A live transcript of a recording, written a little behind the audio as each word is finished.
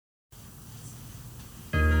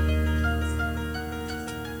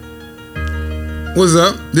What's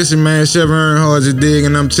up? This your man Chef Earnhardt, you dig,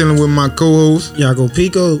 and I'm chilling with my co-host Yago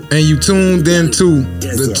Pico, and you tuned into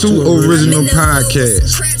the Two Original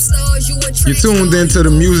Podcasts. You tuned into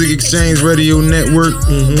the Music Exchange Radio Network.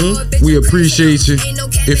 We appreciate you.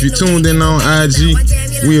 If you tuned in on IG,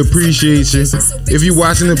 we appreciate you. If you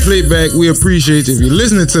watching the playback, we appreciate you. If you're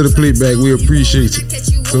listening to the playback, we appreciate you.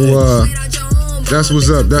 So that's what's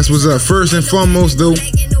up. That's what's up. First and foremost, though,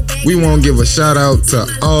 we want to give a shout out to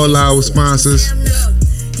all our sponsors: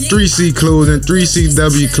 3C Clothing,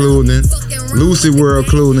 3CW Clothing, Lucid World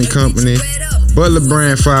Clothing Company, Butler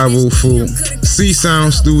Brand 504, C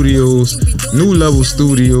Sound Studios, New Level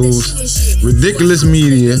Studios, Ridiculous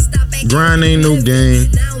Media, Grind Ain't No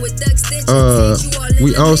Game.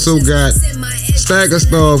 We also got Stagger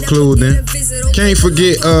Starve Clothing. Can't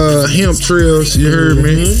forget Hemp Trails, you heard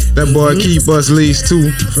me? That boy keep us laced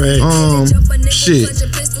too.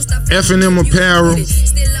 F&M Apparel.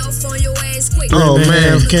 Oh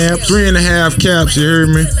man, 3.5 caps, you heard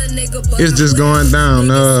me? It's just going down.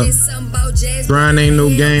 Grind Ain't No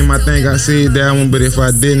Game, I think I said that one, but if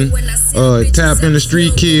I didn't, Tap in the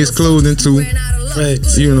Street Kids Clothing too.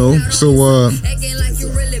 You know, so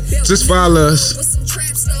just follow us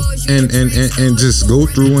and just go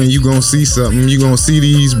through and you gonna see something. You gonna see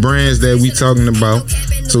these brands that we talking about.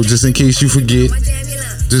 So just in case you forget,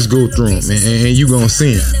 just go through them and you gonna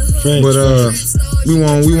see them. But we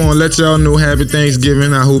want to let y'all know happy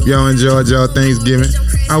Thanksgiving. I hope y'all enjoyed y'all Thanksgiving.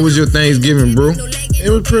 How was your Thanksgiving, bro?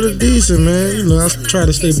 It was pretty decent, man. You know, I try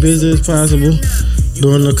to stay busy as possible,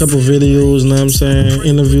 doing a couple videos, you know what I'm saying,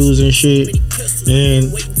 interviews and shit,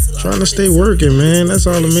 and trying to stay working, man. That's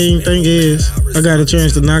all the main thing is. I got a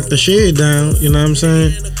chance to knock the shed down, you know what I'm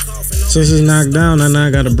saying? Since it's knocked down, I now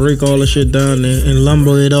got to break all the shit down and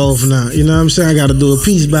lumber it off now. You know what I'm saying? I got to do it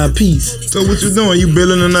piece by piece. So what you doing? You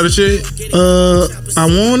building another shed? I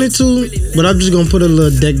wanted to, but I'm just going to put a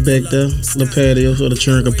little deck back there, the patio, so the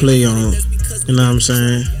children can play on. You know what I'm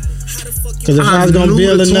saying? Because if I was going to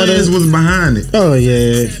build another... Twins was behind it. Oh,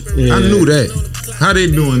 yeah. I knew that. How they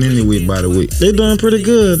doing anyway, by the way? They doing pretty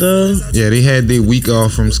good, though. Yeah, they had their week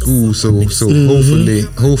off from school, so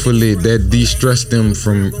hopefully that de-stressed them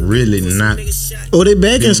from really not. Oh, they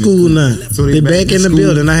back in school now. So they back in the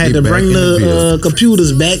building. I had to bring the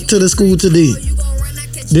computers back to the school today.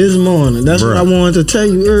 This morning. That's what I wanted to tell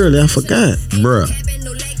you earlier. I forgot. Bruh.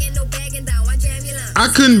 I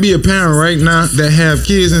couldn't be a parent right now that have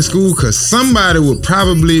kids in school because somebody would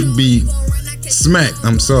probably be smacked.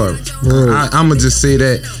 I'm sorry. I'ma just say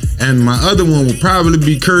that. And my other one would probably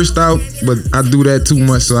be cursed out, but I do that too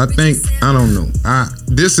much. So I think, I don't know.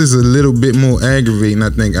 This is a little bit more aggravating. I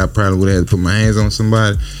think I probably would have had to put my hands on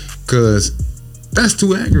somebody because that's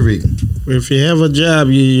too aggravating. If you have a job,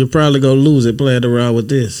 you're probably going to lose it playing around with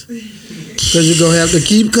this. Because you're going to have to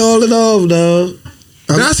keep calling off, dog.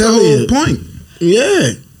 That's the whole point.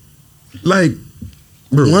 Yeah. Like,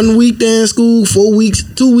 bro. 1 week they in school, 4 weeks,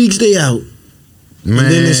 2 weeks they out. Man.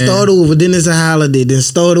 And then it start over. Then it's a holiday. Then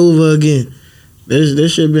start over again.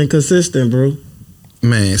 This shit been consistent, bro.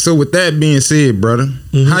 Man, so with that being said, brother,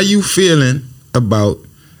 how you feeling about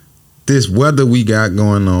this weather we got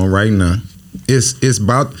going on right now? It's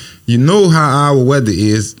about, you know how our weather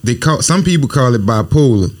is. Some people call it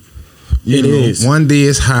bipolar. You know, is. One day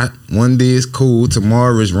it's hot, one day it's cold.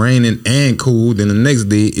 Tomorrow it's raining and cold, and the next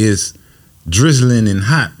day it's drizzling and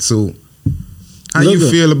hot. So how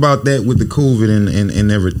you feel about that with the COVID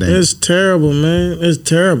and everything? It's terrible, man. It's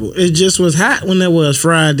terrible. It just was hot when that was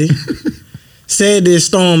Friday. Saturday it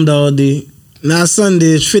stormed all day. Now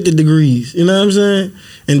Sunday it's 50 degrees. You know what I'm saying?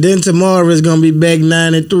 And then tomorrow it's going to be back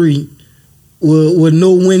 93 with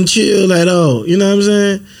no wind chill at all. You know what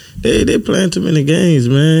I'm saying? They playing too many games,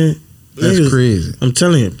 man. That's crazy. I'm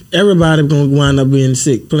telling you, everybody going to wind up being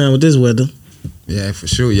sick playing with this weather. Yeah, for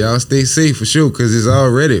sure. Y'all stay safe for sure because it's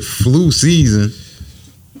already flu season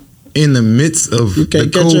in the midst of you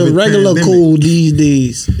can't the catch COVID a regular pandemic. Cold these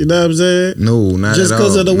days. You know what I'm saying? No, not just at all.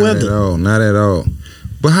 Just because of the weather. Not at all.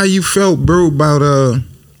 But how you felt, bro, about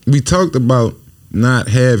we talked about not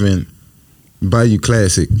having Bayou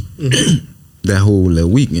Classic that whole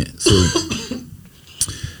weekend. So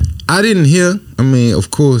I didn't hear. I mean,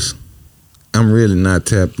 of course, I'm really not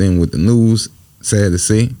tapped in with the news, sad to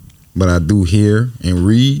say, but I do hear and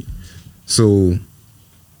read. So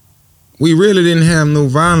we really didn't have no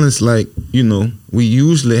violence like, you know, we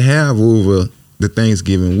usually have over the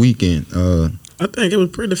Thanksgiving weekend. I think it was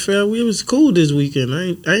pretty fair. It was cool this weekend. I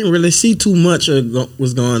ain't really see too much of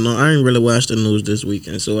what's going on. I ain't really watched the news this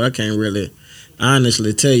weekend, so I can't really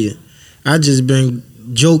honestly tell you. I just been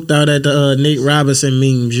joked out at the Nate Robinson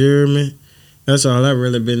memes, you hear me? That's all I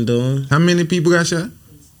really been doing. How many people got shot?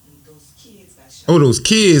 Those kids got Oh, those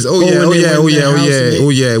kids. when they went in that house and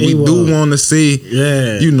We they- do want to say,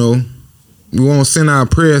 you know, we want to send our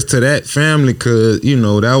prayers to that family because, you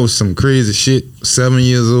know, that was some crazy shit. 7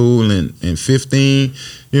 years old and 15.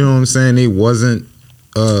 You know what I'm saying? They wasn't,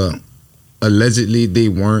 allegedly, they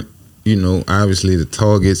weren't, you know, obviously the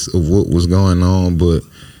targets of what was going on. But,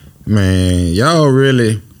 man, y'all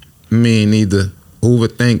really, need to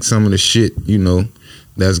overthink some of the shit, you know,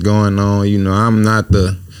 that's going on. You know, I'm not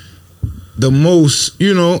the most,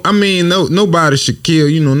 you know, nobody should kill,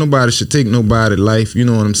 you know, nobody should take nobody's life, you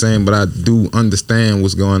know what I'm saying? But I do understand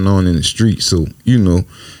what's going on in the street. So, you know,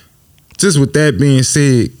 just with that being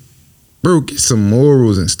said, bro, get some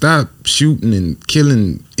morals and stop shooting and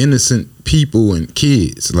killing innocent people and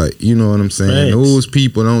kids. Like, you know what I'm saying? Thanks. Those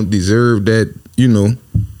people don't deserve that, you know.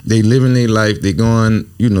 They living their life. They going,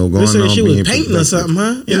 you know, going They said on she being was painting or something,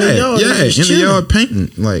 huh? In the yard. Yeah, in the yard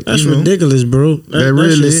painting. Like, That's you know, ridiculous, bro. That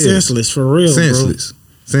really is senseless for real,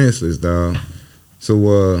 senseless, dog.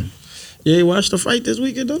 So, Yeah, you watched the fight this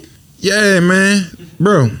weekend though? yeah, man,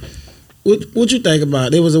 bro. What you think about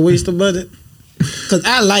it? It was a waste of budget? Cause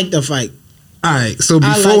I like the fight. All right, so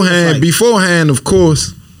I like the fight. beforehand, of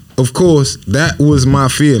course, that was my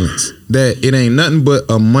feelings. That it ain't nothing but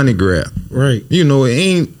a money grab. Right. You know, it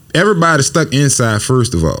ain't everybody stuck inside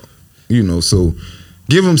first of all. You know, so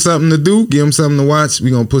give them something to do, give them something to watch.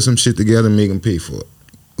 We gonna put some shit together and make them pay for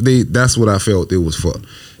it. That's what I felt it was for.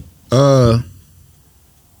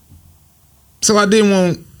 So I didn't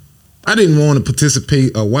want to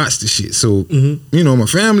participate or watch the shit. So, you know, my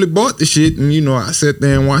family bought the shit and, you know, I sat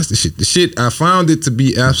there and watched the shit. The shit, I found it to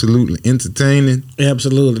be absolutely entertaining.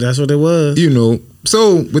 Absolutely. That's what it was. You know,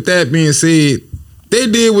 so with that being said, they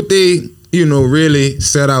did what they, you know, really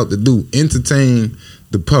set out to do, entertain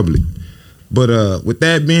the public. But with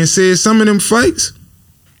that being said, some of them fights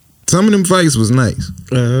was nice.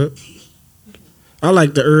 I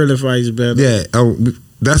like the early fights better. Yeah,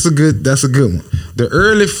 that's a good one. The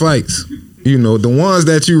early fights, you know, the ones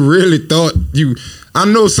that you really thought I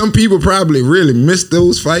know some people probably really missed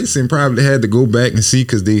those fights and probably had to go back and see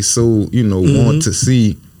because they so, you know, want to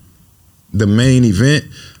see the main event.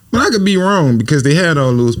 But I could be wrong because they had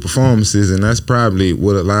all those performances and that's probably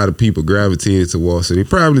what a lot of people gravitated towards. So they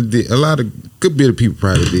probably did, good bit of people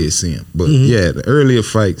probably did see him. But yeah, the earlier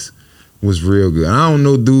fights was real good. I don't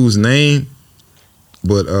know dude's name,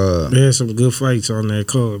 but They had some good fights on that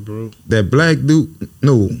card, bro. that black dude,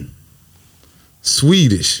 no,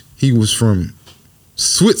 Swedish. He was from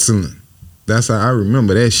Switzerland. That's how I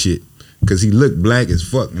remember that shit. Cause he looked black as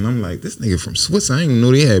fuck, and I'm like, this nigga from Switzerland. I didn't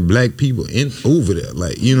even know they had black people over there.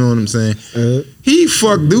 Like, you know what I'm saying? He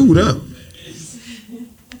fucked dude up.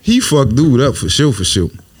 He fucked dude up for sure. So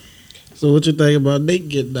what you think about Nate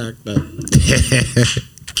getting knocked out?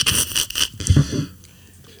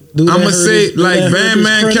 I'ma say, like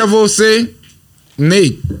Bandman Kevo say,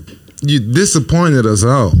 Nate, you disappointed us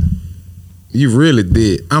all. You really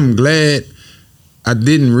did. I'm glad I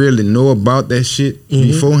didn't really know about that shit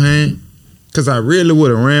beforehand. Cause I really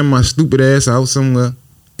would have ran my stupid ass out somewhere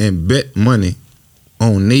and bet money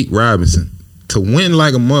on Nate Robinson to win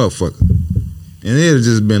like a motherfucker. And it'd have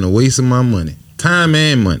just been a waste of my money. Time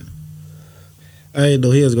and money. I didn't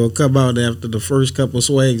know he was gonna come out after the first couple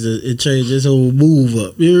swings. It changed his whole move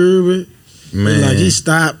up. You hear me? Man. Like he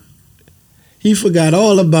stopped. He forgot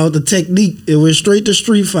all about the technique. It went straight to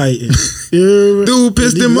street fighting. You hear me? Dude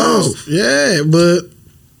pissed him off. Yeah, but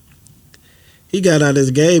he got out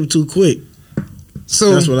his game too quick.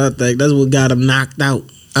 So that's what I think. That's what got him knocked out.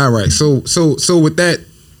 All right. So with that,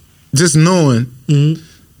 just knowing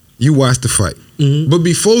you watched the fight. But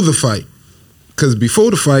before the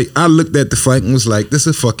fight, I looked at the fight and was like, this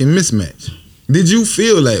is a fucking mismatch. Did you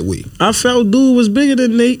feel that way? I felt dude was bigger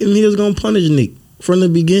than Nate and he was gonna punish Nate from the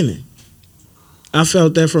beginning. I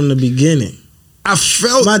felt that from the beginning. I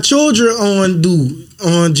felt my children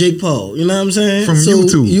on Jake Paul. You know what I'm saying? From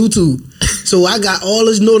YouTube. So I got all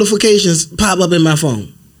his notifications pop up in my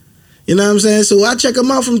phone. You know what I'm saying? So I check them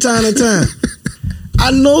out from time to time. I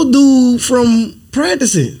know dude from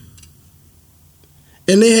practicing.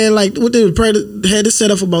 And they had like, what they was had this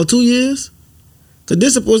set up for about 2 years. Cause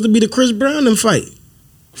this supposed to be the Chris Brown and fight.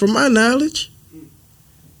 From my knowledge.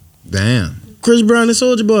 Damn. Chris Brown and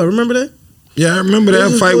Soulja Boy, remember that? Yeah, I remember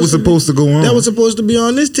that fight was supposed to go on. That was supposed to be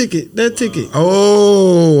on this ticket, that ticket.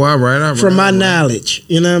 Oh, all right. From my knowledge,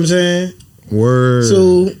 you know what I'm saying? Word.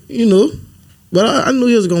 So, you know, but I knew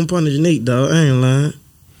he was going to punish Nate, dog. I ain't lying.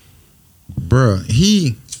 Bruh,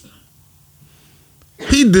 he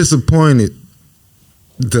disappointed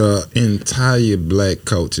the entire black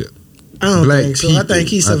culture. I don't think so. I think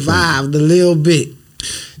he survived a little bit.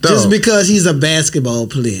 Just because he's a basketball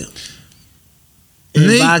player. And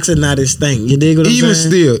Nate, boxing not his thing. You dig what I'm even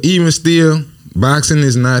saying? even still, boxing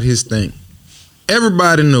is not his thing.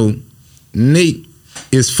 Everybody know Nate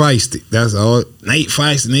is feisty. That's all. Nate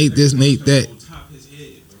feisty. Nate this. Nate that.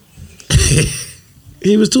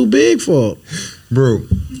 He was too big for it. Bro.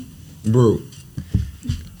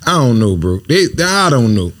 I don't know, bro. I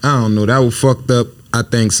don't know. That was fucked up. I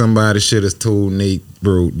think somebody should have told Nate,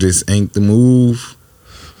 bro, this ain't the move.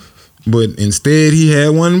 But instead, he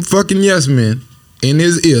had one fucking yes man in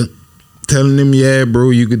his ear telling him, yeah, bro,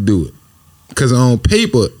 you could do it. Because on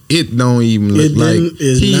paper, it don't even look like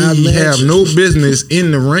he have no business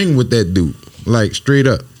in the ring with that dude. Like, straight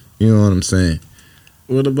up. You know what I'm saying?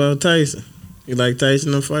 What about Tyson? You like Tyson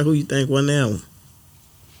in a fight? Who you think won that one?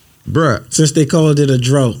 Bruh. Since they called it a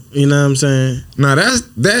draw. You know what I'm saying? Now,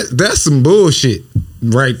 that's some bullshit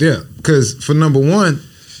right there. Because for number one,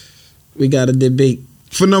 we got a debate.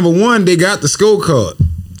 For number one, they got the scorecard.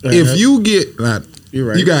 If you get, you're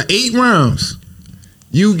right. You got 8 rounds.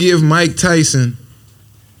 You give Mike Tyson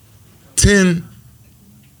 10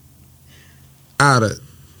 out of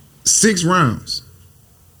 6 rounds.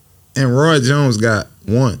 And Roy Jones got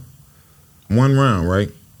 1 round, right?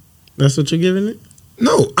 That's what you're giving it?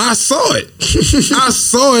 No, I saw it. I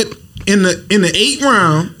saw it in the 8th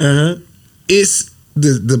round. It's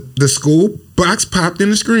the score box popped in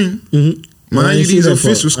the screen. Mm-hmm. Mind you, these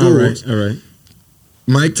official scores. All right.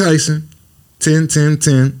 Mike Tyson, 10, 10,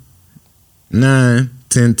 10, 9,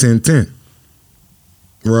 10, 10, 10.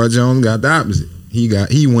 Roy Jones got the opposite.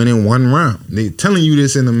 He went in 1 round. They telling you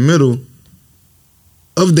this in the middle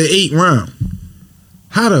of the 8th round.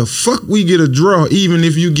 How the fuck we get a draw even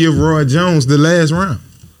if you give Roy Jones the last round?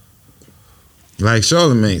 Like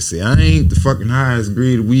Charlamagne said, I ain't the fucking highest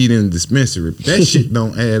grade of weed in the dispensary. But that shit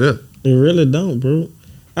don't add up. It really don't, bro.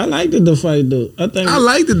 I liked the fight though. I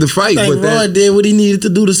liked the fight, but Roy did what he needed to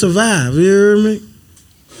do to survive. You hear me?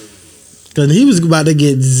 Cause he was about to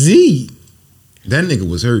get Z. That nigga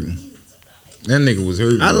was hurting.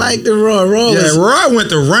 I liked the Roy. Roy went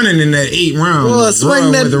to running in that 8th round. Roy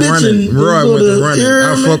swing that bitch and Roy went to running.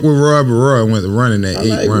 I fuck with Roy, but Roy went to running that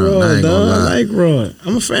 8th round. I ain't gonna lie. I like Roy.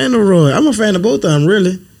 I'm a fan of Roy. I'm a fan of both of them,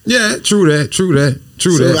 really. Yeah, true that.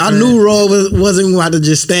 I knew Roy wasn't about to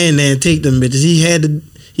just stand there and take them bitches.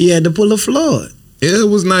 He had to pull a Floyd. It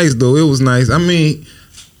was nice though. It was nice. I mean,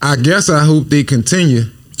 I guess I hope they continue.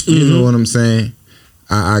 You know what I'm saying?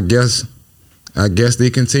 I guess they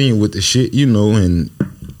continue with the shit, you know, and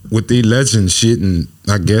with the legend shit, and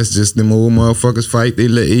I guess just them old motherfuckers fight. They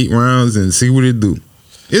let 8 rounds and see what it do.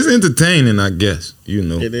 It's entertaining, I guess, you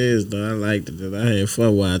know. It is though. I liked it. I had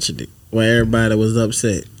fun watching it. While everybody was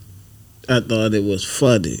upset, I thought it was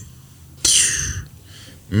funny.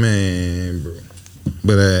 Man, bro.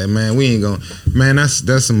 But man, we ain't gonna. Man,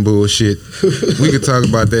 that's some bullshit. We could talk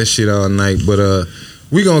about that shit all night, but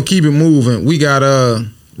we gonna keep it moving. We got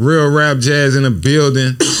Real Rap Jazz in the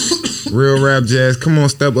building. Real Rap Jazz, come on,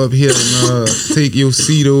 step up here and take your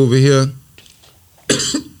seat over here.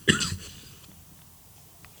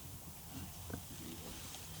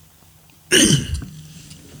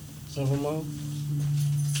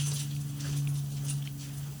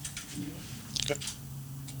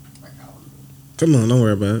 Come on, don't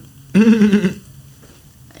worry about it.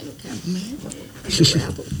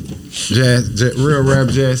 Jazz, Real Rap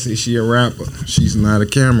Jazz says she a rapper. She's not a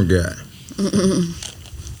camera guy.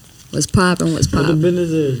 What's poppin'? What the business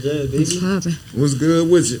is, Jazz, baby? What's poppin'? What's good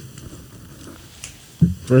with you?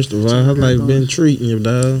 First of all, how life been treating you,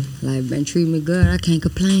 dog? Life been treating me good. I can't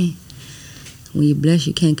complain. When you blessed,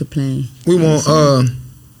 you can't complain. We want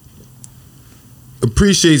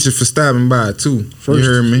appreciate you for stopping by too. You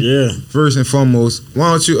heard me? Yeah. First and foremost,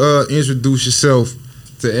 why don't you introduce yourself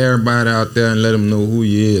to everybody out there and let them know who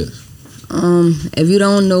you is. If you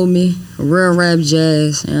don't know me, Real Rap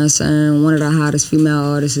Jazz, you know what I'm saying, one of the hottest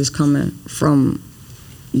female artists is coming from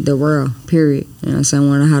the world, period. You know what I'm saying,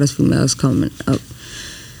 one of the hottest females coming up.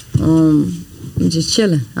 I'm just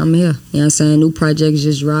chilling. I'm here. You know what I'm saying, new projects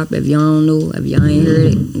just dropped. If y'all don't know, if y'all ain't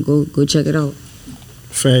heard it, go check it out.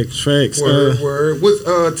 Facts. Word.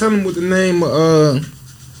 Tell them what the name of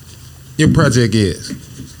your project is.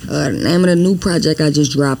 The name of the new project I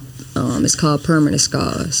just dropped, it's called Permanent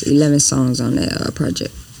Scars. 11 songs on that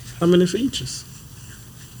project. How many features?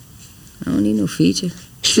 I don't need no feature.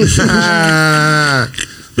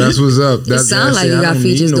 That's what's up. It sounds like you got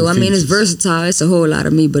features though. I mean, it's versatile. It's a whole lot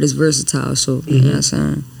of me, but it's versatile. So you know what I'm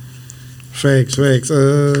saying. Facts.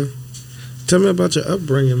 Tell me about your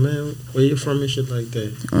upbringing, man. Where you from and shit like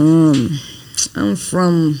that. I'm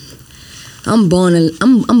from I'm born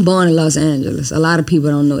in Los Angeles. A lot of people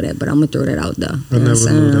don't know that, but I'm gonna throw that out there. I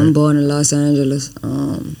never knew that. I'm born in Los Angeles.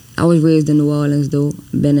 I was raised in New Orleans though.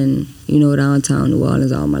 Been in downtown New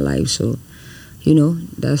Orleans all my life, so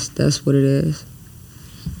that's what it is.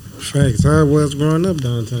 Facts. How it was growing up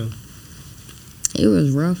downtown? It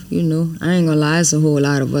was rough, I ain't gonna lie. It's a whole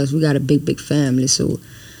lot of us. We got a big family, so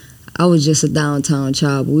I was just a downtown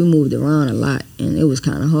child, but we moved around a lot, and it was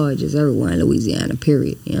kind of hard just everywhere in Louisiana,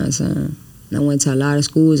 period. You know what I'm saying? And I went to a lot of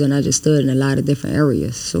schools, and I just stood in a lot of different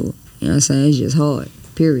areas. So, you know what I'm saying? It's just hard,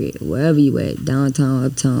 period. Wherever you at, downtown,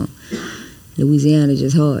 uptown, Louisiana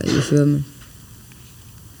just hard. You feel me?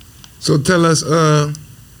 So tell us,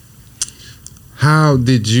 how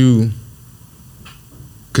did you,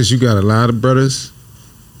 because you got a lot of brothers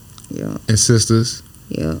and sisters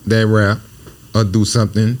that rap or do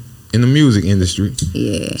something in the music industry.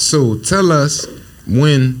 Yeah. So tell us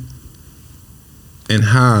when and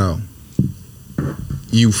how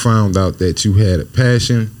you found out that you had a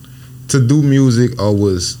passion to do music or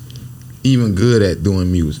was even good at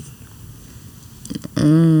doing music.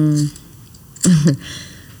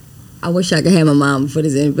 I wish I could have my mom for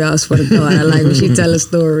this interview. I swear to God, I like when she tell a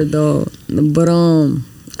story, though. But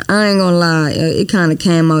I ain't gonna lie, it kind of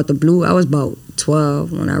came out the blue. I was about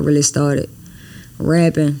 12 when I really started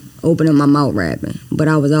rapping, opening my mouth rapping. But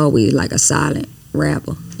I was always like a silent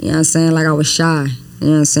rapper. You know what I'm saying? Like I was shy. You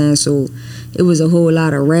know what I'm saying? So it was a whole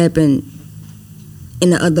lot of rapping in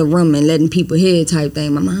the other room and letting people hear type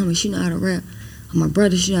thing. My mama, she know how to rap. My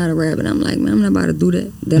brother, she know how to rap. And I'm like, man, I'm not about to do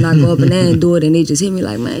that. Then I go up in there and do it, and they just hit me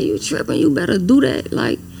like, man, you tripping, you better do that.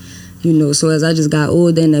 Like, so as I just got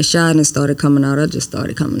older and that shyness started coming out, I just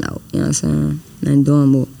started coming out. You know what I'm saying? And doing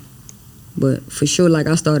more. But for sure, like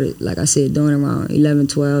I started, like I said, doing around 11,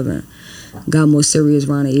 12, and got more serious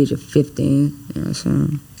around the age of 15. You know what I'm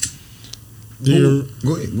saying?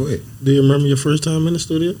 Go ahead. Do you remember your first time in the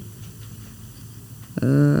studio?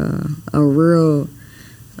 A real,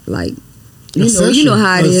 like, you know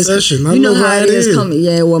how it is. Session. You know how it is coming.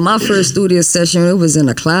 Yeah, well, my first studio session, it was in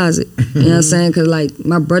a closet. You know what I'm saying? Because, like,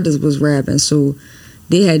 my brothers was rapping, so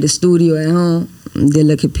they had the studio at home. Then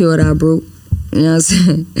the computer I broke. You know what I'm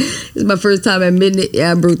saying? It's my first time admitting it.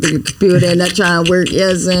 Yeah, I broke the computer and I trying to work. You know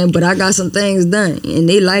what I'm saying? But I got some things done, and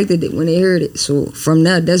they liked it when they heard it. So from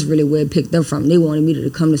that, that's really where it picked up from. They wanted me to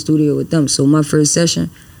come to the studio with them. So my first session,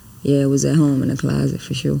 it was at home in the closet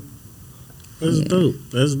for sure. That's dope.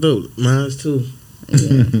 That's dope. Mine's too.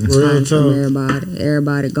 Yeah, Real talk.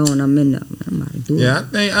 Everybody going. I'm in there. I'm about to do it. Yeah,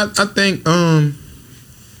 I think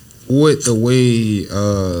with the way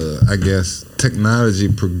I guess technology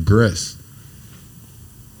progressed,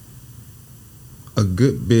 a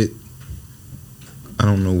good bit. I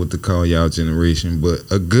don't know what to call y'all generation, but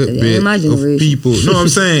a good bit of people. No, I'm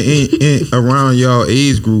saying in around y'all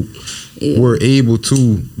age group were able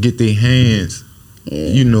to get their hands,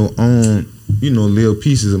 on little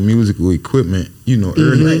pieces of musical equipment,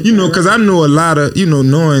 early. Because I know a lot of,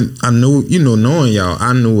 knowing y'all,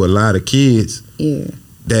 I knew a lot of kids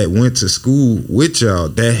that went to school with y'all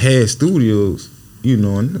that had studios,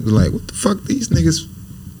 and it was like, what the fuck, these niggas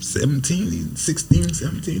 17, 16,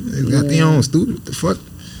 17, they got their own studio, what the fuck?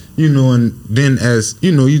 And then as,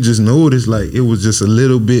 you just notice, like, it was just a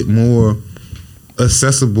little bit more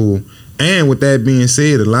accessible. And with that being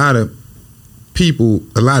said, a lot of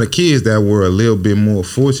kids that were a little bit more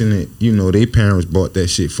fortunate, their parents bought that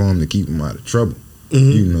shit for them to keep them out of trouble,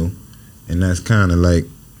 and that's kind of like,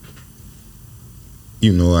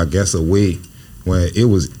 I guess a way where it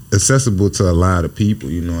was accessible to a lot of people,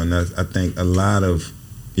 and that's, I think a lot of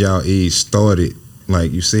y'all age started,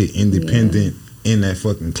 like you say, independent in that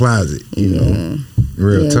fucking closet,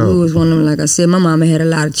 Real talk. We was one of them, like I said, my mama had a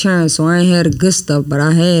lot of churn, so I ain't had the good stuff, but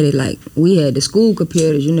I had it. Like, we had the school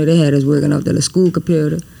computers, they had us working off the school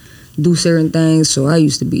computer, do certain things, so I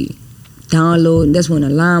used to be downloading. That's when the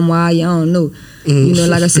LimeWire, I don't know.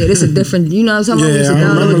 Like I said, it's a different, what I'm talking about? Yeah,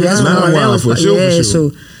 I remember LimeWire for sure.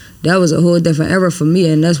 So that was a whole different era for me,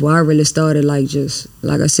 and that's why I really started, like, just,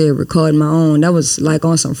 like I said, recording my own. That was, like,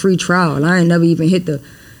 on some free trial. I ain't never even hit the,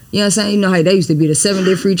 you know what I'm saying? You know how they used to be the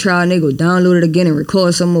 7-day free trial, and they go download it again and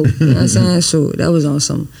record some more. You know what I'm saying? So that was on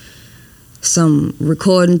some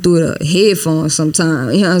recording through the headphones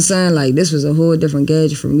sometime. You know what I'm saying? Like, this was a whole different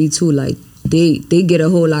gadget for me, too. Like, they get a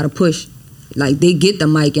whole lot of push. Like, they get the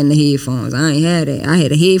mic and the headphones. I ain't had that. I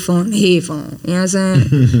had a headphone. You know what I'm saying?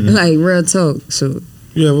 Like, real talk. So...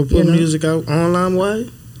 You ever put music out on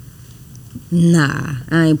LimeWire? Nah,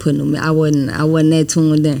 I ain't putting no. I wasn't that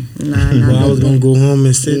tuned in. Nah, well, I was gonna go home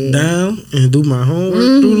and sit down and do my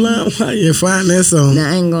homework through LimeWire and find that song. Nah,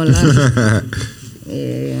 I ain't gonna lie. I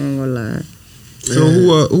ain't gonna lie.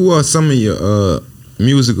 So who are some of your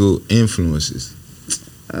musical influences?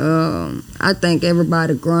 I think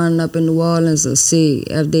everybody growing up in New Orleans will see.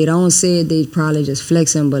 If they don't see it, they probably just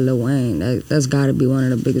flexing. But Lil Wayne, that's got to be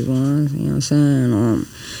one of the biggest ones. You know what I'm saying?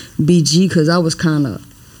 BG, because I was kind of,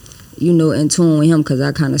 in tune with him, because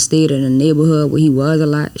I kind of stayed in the neighborhood where he was a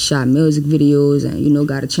lot, shot music videos, and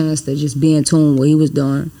got a chance to just be in tune with what he was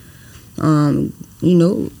doing.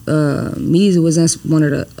 Meezy was in one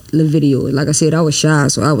of the videos. Like I said, I was shy,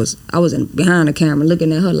 so I was behind the camera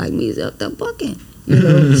looking at her like, Meezy up there bucking,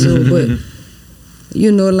 So, but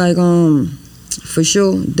for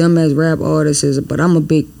sure, them as rap artists but I'm a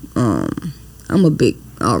big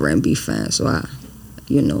R&B fan. So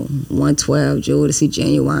 112, Jodeci,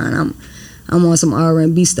 Genuine. I'm on some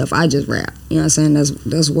R&B stuff. I just rap. You know what I'm saying?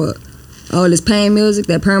 That's what. All this pain music,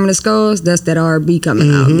 that Permanent Scars, that's that R&B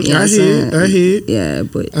coming out. You know I hear it. Yeah,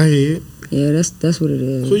 but I hear it. Yeah, that's what it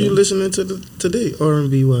is. Who you listening to today,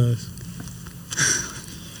 R&B wise?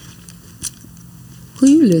 Who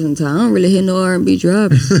you listen to? I don't really hear no R&B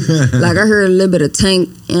drops. Like I heard a little bit of Tank.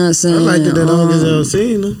 You know what I'm saying? I like that August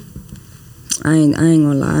Alsina. I ain't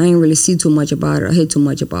gonna lie. I ain't really see too much about it. I hear too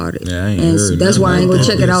much about it. Yeah, I ain't and heard that's why I ain't gonna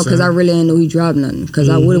check it out, because I really ain't know he dropped nothing. Because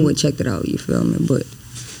I would have checked it out. You feel me? But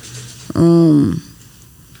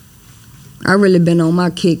I really been on my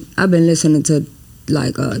kick. I've been listening to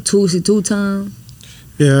like Tootsie Two Time.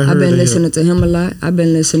 Yeah, I've been listening to him a lot. I've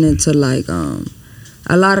been listening to like a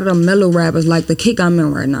lot of the mellow rappers, like the kick I'm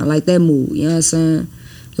in right now, like that mood. You know what I'm saying?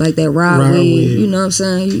 Like that ride wave. You know what I'm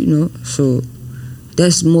saying? So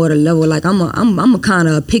that's more the level. Like I'm a kind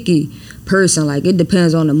of a picky person. Like it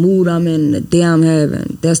depends on the mood I'm in, the day I'm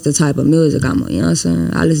having. That's the type of music I'm on. You know what I'm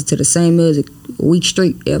saying? I listen to the same music a week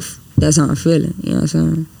straight if that's how I'm feeling. You know what I'm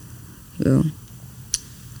saying? Yeah.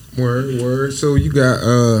 Word. So you got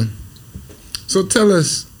so tell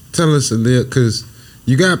us a little, because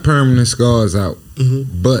you got Permanent Scars out,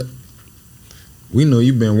 but we know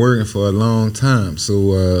you've been working for a long time.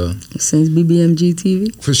 So since BBMG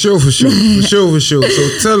TV. For sure. So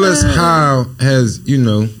tell us, how has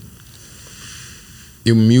your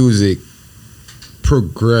music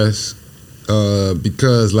progressed?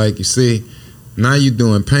 Because like you say, now you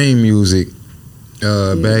doing pain music.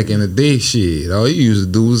 Back in the day, shit, all you used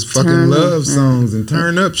to do was fucking love songs and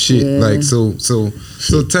turn up shit. Yeah. Like so tell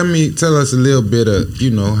us a little bit of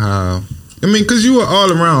how. I mean, cause you are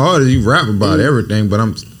all around artist, you rap about everything, but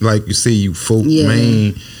I'm like you say, you folk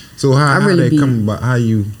main. So how that come about? How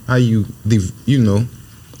you how I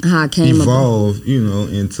came evolve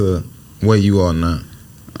into where you are now?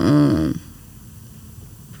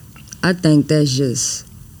 I think that's just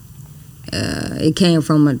it came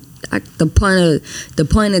from the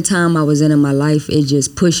point of time I was in my life. It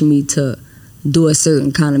just pushed me to do a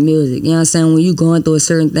certain kind of music. You know what I'm saying? When you going through a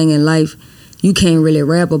certain thing in life, you can't really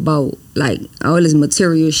rap about like all this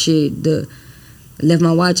material shit. Left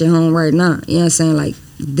my watch at home right now. You know what I'm saying? Like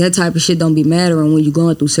that type of shit don't be mattering when you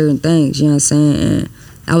going through certain things. You know what I'm saying? And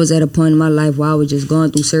I was at a point in my life where I was just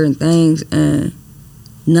going through certain things and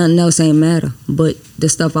nothing else ain't matter but the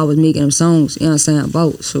stuff I was making them songs, you know what I'm saying,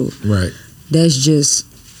 about. So right. That's just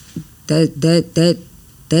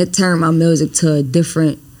that turned my music to a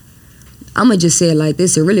different, I'ma just say it like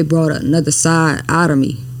this, it really brought another side out of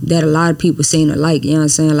me that a lot of people seem to like, you know what I'm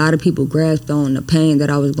saying? A lot of people grasped on the pain that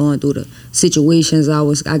I was going through, the situations I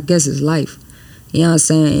guess it's life. You know what I'm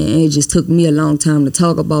saying? And it just took me a long time to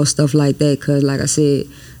talk about stuff like that, because like I said,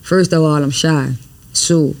 first of all, I'm shy.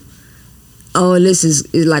 So all this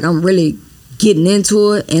is like I'm really getting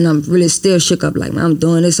into it, and I'm really still shook up, like, man, I'm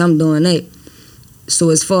doing this, I'm doing that. So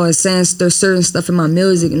as far as saying certain stuff in my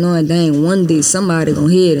music, knowing dang, one day somebody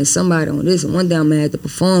gonna hear it and somebody on this, and one day I'm gonna have to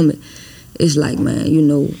perform it, it's like, man,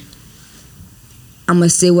 I'm gonna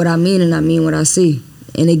say what I mean and I mean what I see.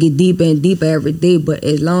 And it get deeper and deeper every day, but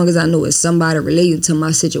as long as I know it's somebody related to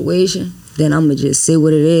my situation, then I'm gonna just say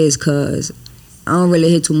what it is, because I don't really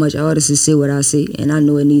hear too much artists to say what I see, and I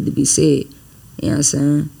know it need to be said. You know what I'm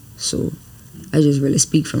saying? So I just really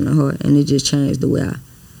speak from the heart, and it just changed the way I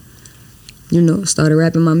started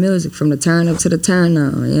rapping my music from the turn up to the turn now.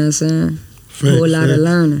 You know what I'm saying? A whole lot of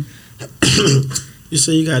learning. You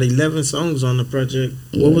say you got 11 songs on the project.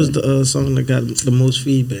 Yeah. What was the song that got the most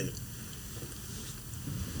feedback?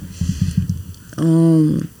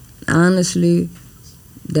 Honestly,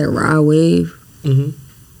 that Ride Wave.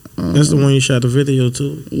 Mm-hmm. That's the one you shot the video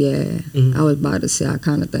to? Yeah. Mm-hmm. I was about to say, I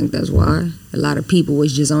kind of think that's why. A lot of people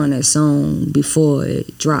was just on that song before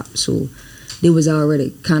it dropped, so they was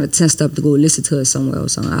already kind of tensed up to go listen to it somewhere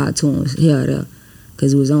else on iTunes, here or there,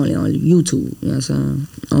 because it was only on YouTube, you know what I'm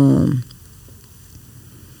saying?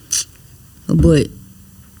 But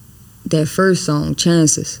that first song,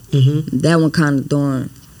 Chances. That one kind of doing,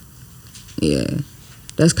 yeah.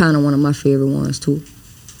 That's kind of one of my favorite ones too.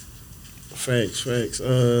 Facts.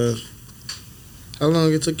 How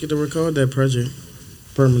long it took you to record that project,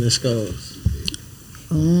 Permanent Scars?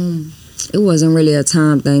 It wasn't really a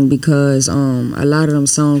time thing because a lot of them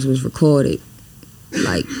songs was recorded,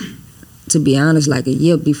 like, to be honest, like a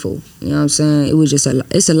year before. You know what I'm saying? It was just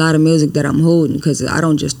it's a lot of music that I'm holding because I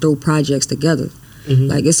don't just throw projects together.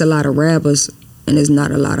 Like, it's a lot of rappers and it's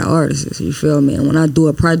not a lot of artists. You feel me? And when I do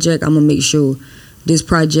a project, I'm gonna make sure this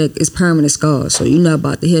project is Permanent Scars. So you're not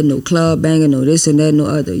about to hear no club banging, no this and that, no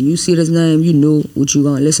other. You see this name, you know what you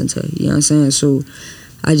gonna listen to. You know what I'm saying? So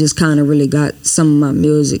I just kind of really got some of my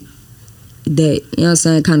music that, you know what I'm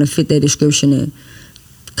saying, kind of fit that description and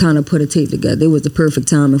kind of put a tape together. It was the perfect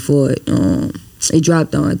timing for it. It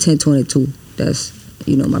dropped on 10/22. That's,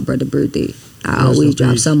 you know, my brother's birthday. I always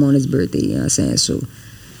drop something on his birthday, you know what I'm saying? So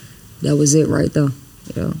that was it right there.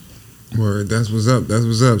 Yeah. Word, that's what's up. That's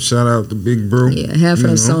what's up. Shout out to Big Bro. Yeah, half of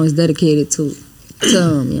them songs dedicated to him, you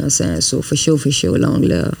know what I'm saying? So for sure, long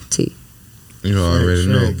live T. You already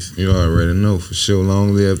know. You already know. For sure,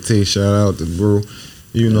 long live T. Shout out to Bro.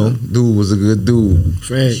 You know, dude was a good dude.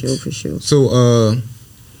 For sure. So,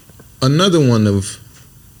 another one of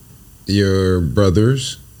your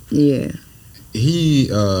brothers. Yeah. He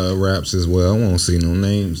raps as well. I won't say no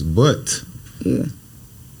names, but yeah.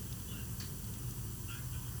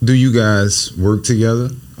 Do you guys work together?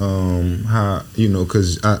 How, you know,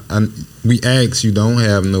 because we asked, you don't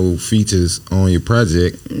have no features on your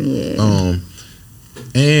project. Yeah.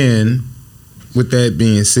 And with that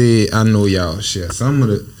being said, I know y'all share some of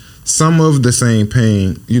the same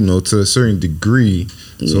pain, you know, to a certain degree.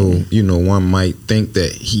 Yeah. So, you know, one might think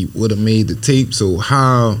that he would have made the tape. So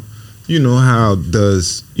how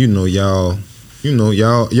does, you know, y'all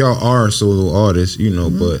are solo artists, you know,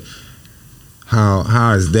 but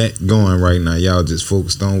how is that going right now? Y'all just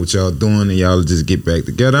focused on what y'all doing and y'all just get back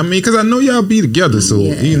together? I mean, because I know y'all be together, so,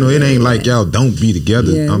 you know, it ain't like y'all don't be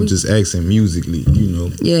together. Yeah, I'm just asking musically, you know.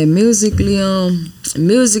 Yeah, musically,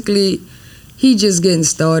 he just getting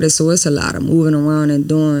started, so it's a lot of moving around and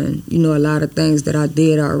doing, you know, a lot of things that I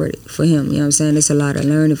did already for him, you know what I'm saying? It's a lot of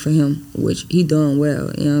learning for him, which he doing well,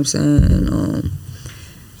 you know what I'm saying? And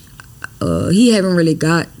he haven't really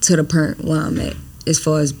got to the point where I'm at as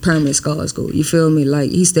far as Permanent Scars go. You feel me?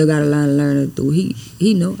 Like, he still got a lot of learning to do.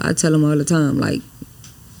 He know. I tell him all the time, like,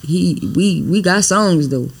 we got songs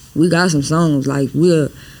though. We got some songs. Like, we'll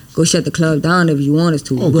go shut the club down if you want us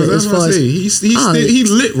to. Oh, because that's what I say. He's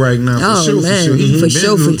lit right now, for sure, man. For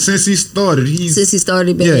sure. Since he started,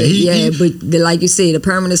 but like you say, the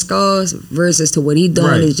Permanent Scars versus to what he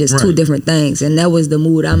done is just two different things. And that was the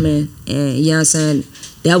mood I'm in. And, you know what I'm saying,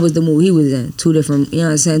 that was the mood he was in. Two different, you know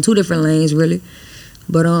what I'm saying, two different lanes, really.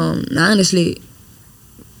 But honestly,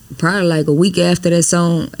 probably like a week after that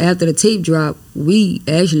song, after the tape dropped, we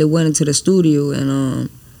actually went into the studio and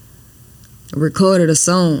recorded a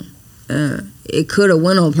song. It could have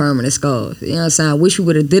went on Permanent Scars. You know what I'm saying? I wish we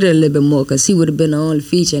would have did it a little bit more because he would have been the only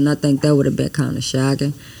feature, and I think that would have been kind of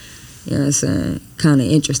shocking. You know what I'm saying? Kind of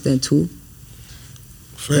interesting too.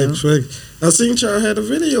 Facts. I seen y'all had a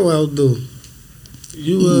video out though.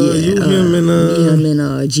 Him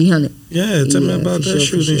and G-Honey. Yeah, tell me about that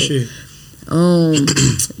shoot and shit.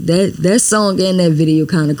 That song and that video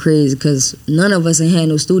kind of crazy because none of us had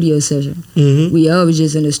no studio session. We all was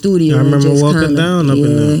just in the studio. I remember just walking down up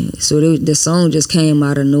in there. So the song just came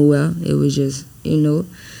out of nowhere. It was just, you know,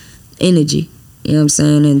 energy. You know what I'm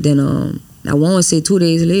saying? And then I want to say 2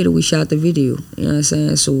 days later we shot the video. You know what I'm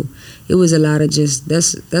saying? So it was a lot of just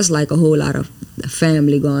that's like a whole lot of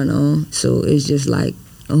family going on. So it's just like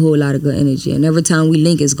a whole lot of good energy. And every time we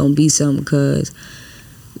link, it's gonna be something because,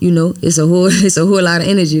 you know, it's a whole lot of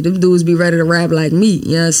energy. Them dudes be ready to rap like me,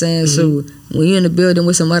 you know what I'm saying? So when you're in the building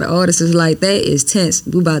with some other artists like that, it's tense.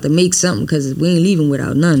 We about to make something because we ain't leaving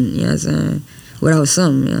without nothing, you know what I'm saying? Without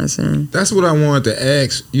something, you know what I'm saying? That's what I wanted to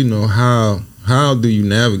ask, you know, how do you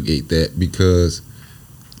navigate that? Because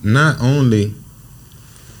not only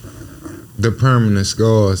the Permanent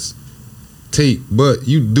Scars tape, but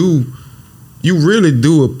you really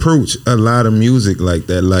do approach a lot of music like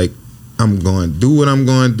that. Like, I'm going to do what I'm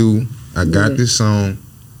going to do. I got this song.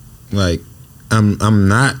 Like, I'm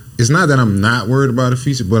not, it's not that I'm not worried about a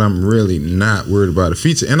feature, but I'm really not worried about a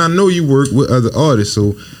feature. And I know you work with other artists,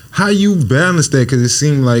 so how you balance that? Because it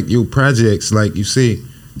seemed like your projects, like you say,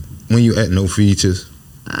 when you at no features.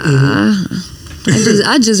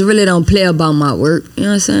 I just really don't play about my work. You know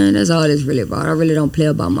what I'm saying? That's all it's really about. I really don't play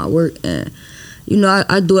about my work. And, you know,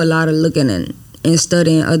 I do a lot of looking and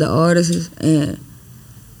studying other artists. And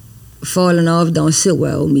falling off don't sit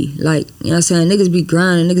well with me. Like, you know what I'm saying? Niggas be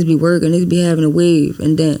grinding, niggas be working, niggas be having a wave,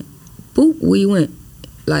 and then, boop, where you went?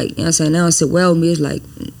 Like, you know what I'm saying? That don't sit well with me. It's like,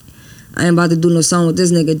 I ain't about to do no song with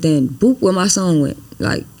this nigga, then boop, where my song went.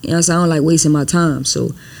 Like, you know what I'm saying? I don't like wasting my time.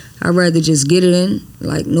 So I'd rather just get it in.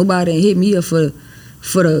 Like, nobody hit me up for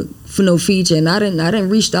no feature. And I didn't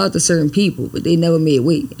reach out to certain people, but they never made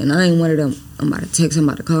weight. And I ain't one of them. I'm about to text, I'm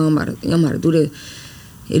about to call, I'm about to do this.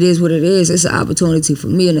 It is what it is. It's an opportunity for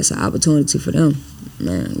me and it's an opportunity for them.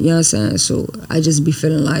 Man, you know what I'm saying? So I just be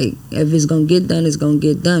feeling like if it's gonna get done, it's gonna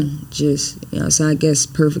get done. Just, you know what I'm saying? I guess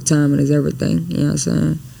perfect timing is everything. You know what I'm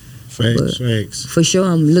saying? Facts. For sure,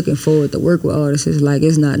 I'm looking forward to work with artists. It's like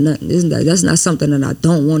it's not nothing. That's not something that I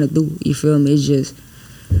don't want to do. You feel me? It's just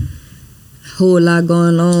a whole lot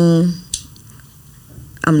going on.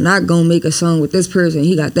 I'm not gonna make a song with this person.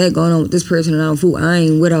 He got that going on with this person, and I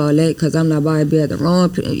ain't with all that because I'm not about to be at the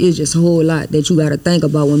wrong. It's just a whole lot that you gotta think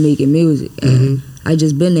about when making music. And I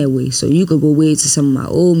just been that way. So you could go way to some of my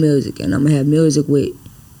old music, and I'm gonna have music with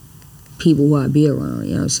people who I be around.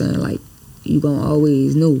 You know what I'm saying? Like, you gonna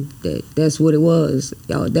always know that that's what it was.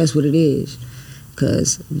 Y'all, that's what it is.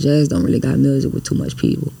 Cause jazz don't really got music with too much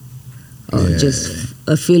people. Or just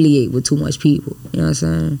affiliate with too much people. You know what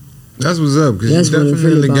I'm saying? That's what's up, because you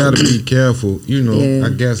definitely got to be careful. You know, I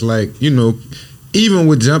guess, like, you know, even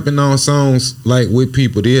with jumping on songs, like, with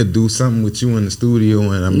people, they'll do something with you in the studio,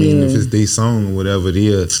 and, I mean, if it's their song or whatever,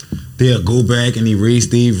 they'll go back and erase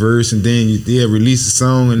their verse, and then they'll release a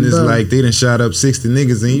song, and it's like they done shot up 60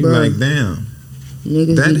 niggas, and you like, damn,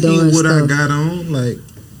 niggas that be doing ain't what stuff. I got on, like.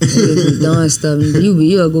 Niggas be doing stuff.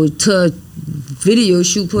 You'll go to a video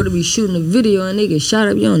shoot, supposed to be shooting a video, and they get shot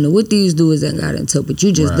up. You don't know what these dudes that got into, but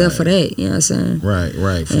you just there for that. You know what I'm saying? Right,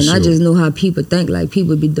 for and sure. I just know how people think. Like,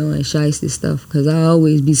 people be doing shiesty stuff, because I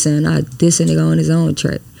always be saying, this a nigga on his own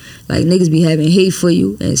track. Like, niggas be having hate for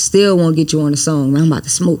you and still won't get you on the song. Man, I'm about to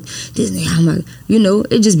smoke this nigga. I'm about, you know,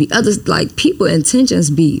 it just be others. Like, people intentions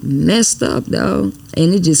be messed up, dog,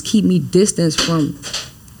 and it just keep me distance from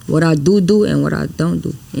what I do and what I don't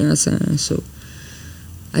do. You know what I'm saying? So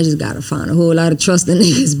I just gotta find a whole lot of trust in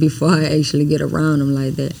niggas before I actually get around them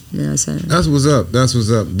like that. You know what I'm saying? That's what's up,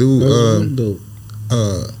 dude.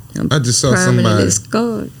 I just saw somebody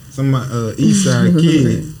Eastside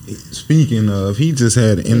Kid, speaking of, he just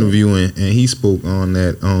had an interview and he spoke on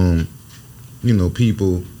that, you know,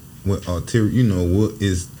 people with ulterior, you know, what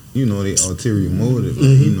is, you know, their ulterior motive.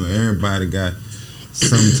 You know, everybody got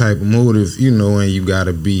some type of motive, you know, and you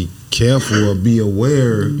gotta be careful or be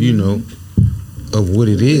aware, you know, of what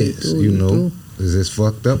it is, you know, because it's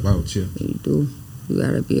fucked up out here. You do. You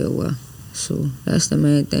gotta be aware. So that's the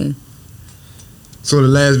main thing. So the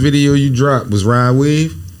last video you dropped was Ride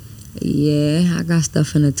Wave? Yeah, I got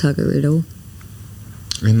stuff in the tuckery though.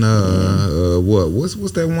 And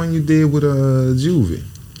what's that one you did with Juvie?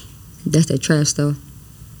 That's that trap stuff.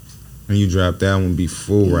 And you dropped that one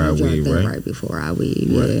before Ride Wave, right? Right before Ride Wave,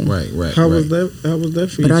 yeah. Right. How was that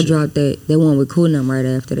feature? But I dropped that one with Coolnum right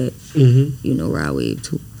after that. You know, Ride Wave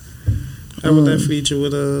too. How was that feature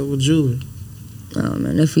with Juvie? Oh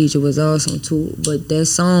man, that feature was awesome too. But that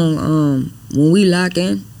song, when we lock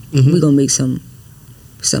in, we gonna make some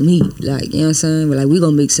heat. Like, you know what I'm saying? But like, we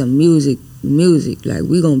gonna make some music. Like,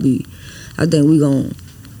 we gonna be, I think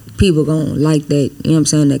people gonna like that, you know what I'm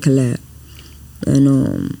saying, that collab.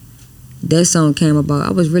 And that song came about,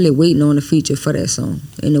 I was really waiting on the feature for that song,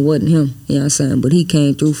 and it wasn't him, you know what I'm saying, but he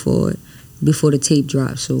came through for it before the tape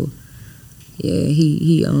dropped. So yeah,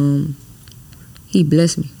 he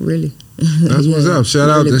blessed me, really. That's what's up. Shout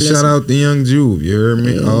out to Young Juve, you heard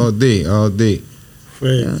me? All day.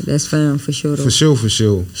 Yeah, that's fam for sure though. For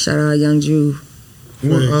sure. Shout out Young Juve.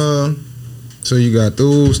 Well, so you got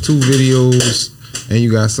those 2 videos, and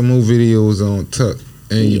you got some more videos on Tuck,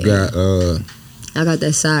 and you got I got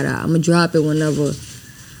that side out. I'm gonna drop it whenever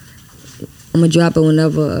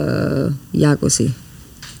y'all go see.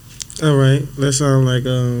 All right, that sounds like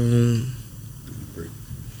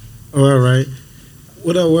all right.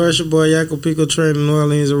 What up? Where's your boy Yako Pico Train, New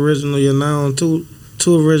Orleans original? You're now on two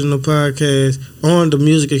original podcasts on the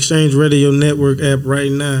Music Exchange Radio Network app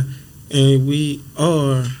right now, and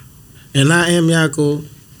I am Yako,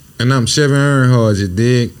 and I'm Chevy Earnhardt. You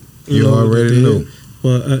dig? You already know.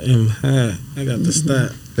 Well, I am high. I got to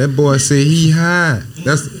stop. That boy said he high.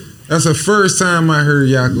 That's the first time I heard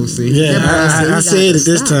Yako say. Yeah, I said it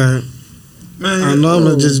this time. Man, I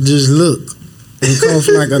normally just look and cough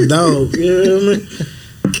like a dog. You know what I mean?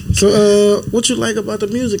 So, what you like about the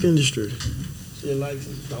music industry? You like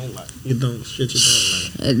it, don't like it. You don't. Shit, you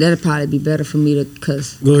don't like. That'd probably be better for me to,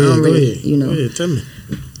 cause go ahead. You know, go ahead, tell me.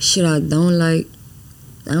 Shit I don't like.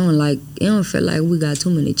 I don't like. It don't feel like we got too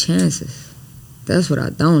many chances. That's what I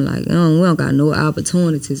don't like. We don't got no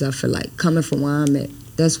opportunities. I feel like coming from where I'm at.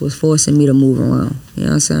 That's what's forcing me to move around. You know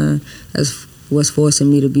what I'm saying? That's what's forcing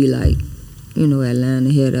me to be like, you know, Atlanta,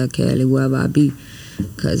 here, there, Cali, wherever I be.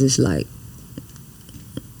 Because it's like,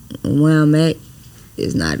 where I'm at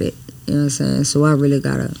is not it. You know what I'm saying? So I really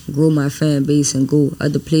got to grow my fan base and go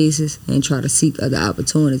other places and try to seek other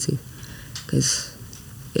opportunities. Because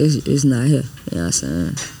it's not here. You know what I'm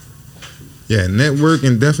saying? Yeah,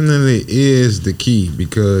 networking definitely is the key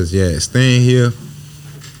because, staying here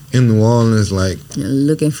in New Orleans, like...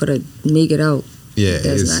 looking for the make it out. Yeah,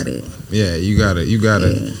 that's not it. Yeah, you gotta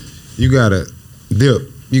dip.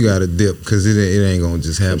 You gotta dip because it ain't gonna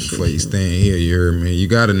just happen for you staying here. You heard me? You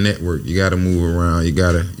gotta network. You gotta move around. You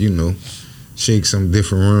gotta, shake some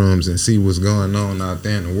different rooms and see what's going on out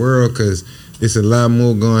there in the world because it's a lot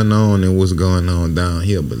more going on than what's going on down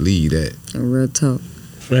here. Believe that. Real talk.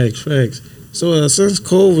 Facts. So since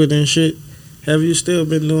COVID and shit, have you still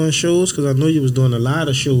been doing shows? Because I know you was doing a lot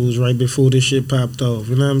of shows right before this shit popped off.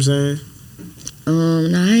 You know what I'm saying?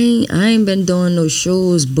 I ain't been doing no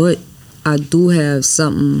shows, but I do have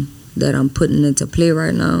something that I'm putting into play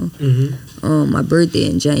right now. Mm-hmm. My birthday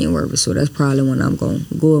in January, so that's probably when I'm gonna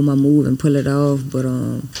go with my move and pull it off. But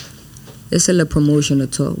it's a little promotional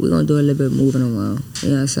talk. We're gonna do a little bit of moving around. You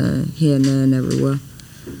know what I'm saying? Here and there and everywhere.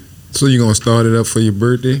 So you gonna start it up for your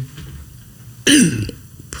birthday?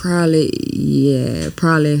 Probably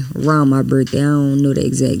around my birthday. I don't know the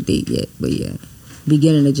exact date yet, but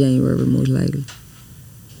beginning of January most likely.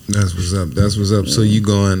 That's what's up. Yeah. So you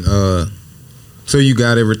going? So you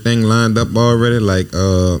got everything lined up already? Like,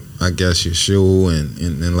 I guess your show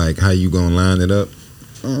and like how you gonna line it up?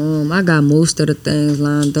 I got most of the things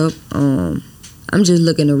lined up. I'm just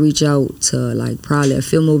looking to reach out to like probably a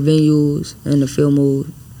few more venues and a few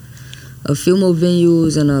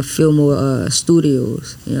more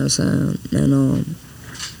studios. You know what I'm saying? And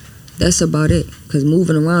that's about it. Because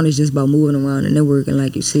moving around is just about moving around and networking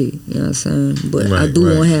like you see. You know what I'm saying? But I do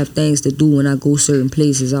want to have things to do when I go certain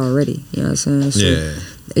places already. You know what I'm saying? So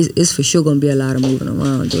it's for sure going to be a lot of moving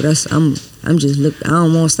around, dude. I'm just looking. I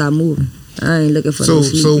don't want to stop moving. I ain't looking for no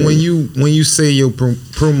sleep. So when you say your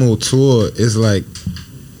promo tour, it's like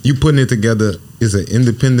you putting it together. Is an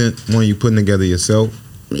independent one you putting together yourself?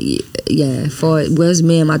 Yeah, where's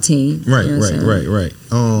me and my team. Right, you know right.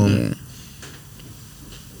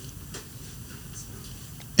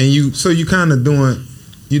 And you kind of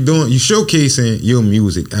you showcasing your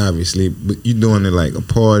music, obviously, but you doing it like a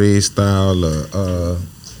party style or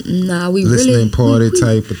nah, we listening really, party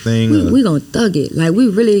type of thing. We gonna thug it. Like we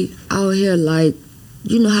really out here like,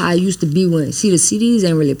 you know how I used to be when the CDs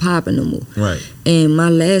ain't really popping no more. Right. And my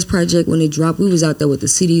last project when it dropped, we was out there with the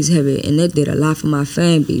CDs heavy, and that did a lot for my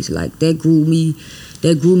fan base. Like that grew me on, you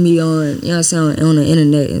know what I'm saying, on the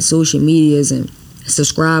internet and social medias and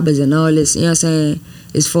subscribers and all this, you know what I'm saying,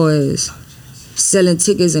 as far as selling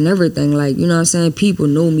tickets and everything. Like, you know what I'm saying, people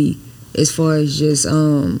know me as far as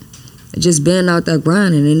just being out there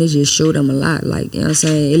grinding, and it just showed them a lot. Like, you know what I'm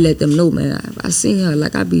saying, it let them know, man, I seen her,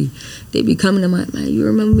 like they be coming to my, man, you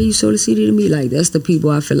remember me, you sold a CD to me? Like, that's the people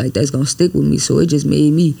I feel like that's gonna stick with me. So it just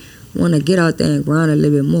made me wanna get out there and grind a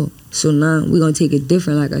little bit more. So now we're gonna take it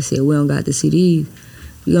different. Like I said, we don't got the CDs.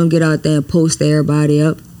 We're gonna get out there and post everybody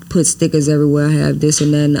up, put stickers everywhere, have this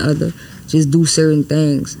and that and the other. Just do certain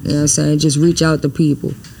things, you know what I'm saying? Just reach out to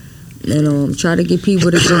people. And try to get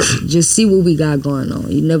people to just see what we got going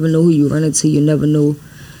on. You never know who you run into. You never know,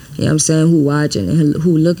 you know what I'm saying, who watching and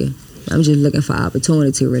who looking. I'm just looking for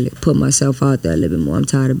opportunity, really. Put myself out there a little bit more. I'm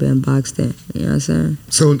tired of being boxed in. You know what I'm saying?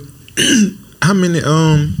 So, how many,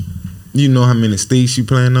 you know how many states you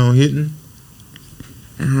plan on hitting?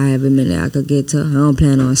 However many I could get to. I don't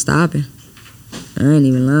plan on stopping. I ain't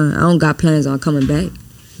even lying. I don't got plans on coming back.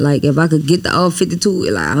 Like, if I could get to all 52,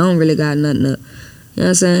 like, I don't really got nothing to, you know what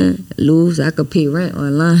I'm saying, lose. I could pay rent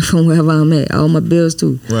online from wherever I'm at, all my bills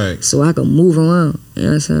too. Right. So I could move around, you know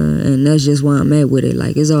what I'm saying? And that's just where I'm at with it.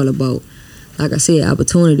 Like, it's all about, like I said,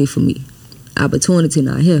 opportunity for me. Opportunity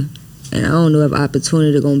not here. And I don't know if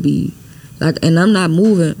opportunity gonna be, like, and I'm not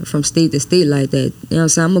moving from state to state like that. You know what I'm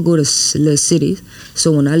saying? I'm gonna go to little cities.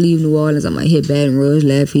 So when I leave New Orleans, I might hit Baton Rouge,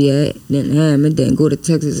 Lafayette, then Hammond, then go to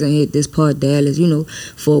Texas and hit this part, Dallas, you know,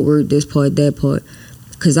 Fort Worth, this part, that part.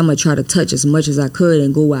 Because I'm going to try to touch as much as I could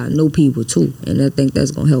and go out and know people too. And I think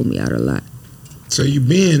that's going to help me out a lot. So you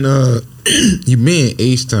been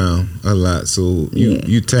H-Town a lot. So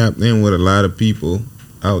you tapped in with a lot of people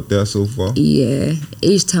out there so far? Yeah.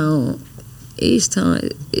 H-Town,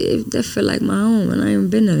 that feel like my home, and I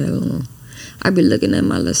ain't been there that long. I be looking at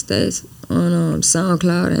my little stats on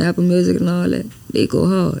SoundCloud and Apple Music and all that. They go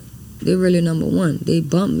hard. They really number one. They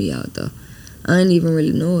bumped me out there. I didn't even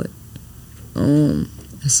really know it.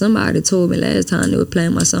 Somebody told me last time they were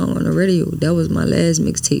playing my song on the radio. That was my last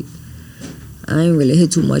mixtape. I ain't really hear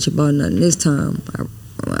too much about nothing this time.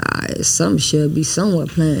 Some should be somewhat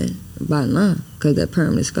playing by now, because that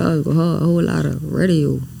Permanent Scars go hard. A whole lot of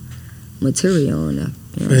radio material on there.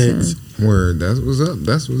 You know what I'm saying? Word, that's what's up.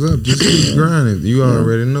 That's what's up. Just keep grinding. You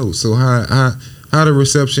already know. So how the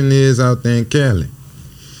reception is out there in Cali?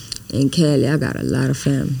 In Cali, I got a lot of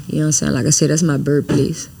family. You know what I'm saying? Like I said, that's my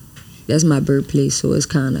birthplace. That's my birthplace. So it's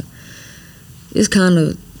kind of,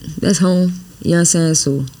 that's home. You know what I'm saying?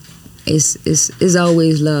 So it's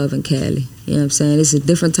always love in Cali. You know what I'm saying? It's a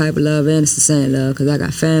different type of love, and it's the same love, because I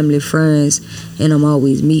got family, friends, and I'm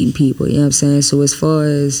always meeting people. You know what I'm saying? So as far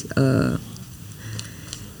as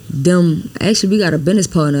them, actually, we got a business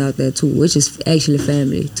partner out there too, which is actually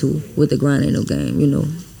family too, with the Grind Ain't No Game. You know,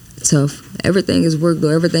 tough. Everything is work though.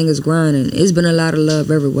 Everything is grinding. It's been a lot of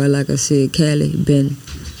love everywhere. Like I said, Cali been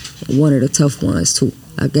one of the tough ones too.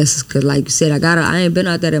 I guess it's because, like you said, I ain't been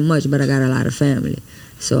out there that much, but I got a lot of family.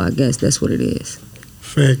 So I guess that's what it is.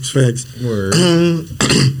 Facts. Word.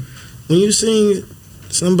 When you seen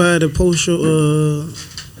somebody post your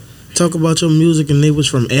talk about your music and they was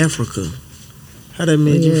from Africa, how that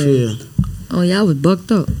made you feel? Oh yeah, I was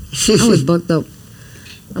bucked up.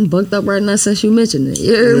 I'm bucked up right now since you mentioned it.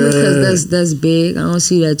 You heard me? Because that's big. I don't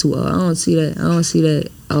see that too. I don't see that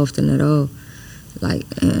often at all. Like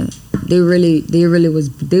they really was.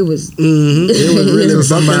 They was really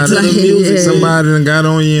somebody. Like, somebody done got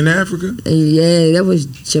on you in Africa. Yeah, that was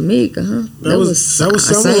Jamaica, huh? That was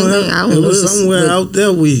somewhere out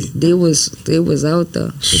there. They was out there.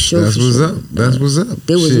 That's what's up. That's what's up.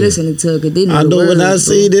 They was listening to it. They knew I know the when words, I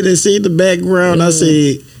see that and see the background, I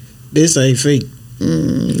say this ain't fake.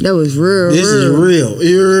 That was real. This is real.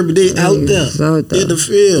 You heard me? They out there in the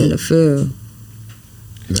field.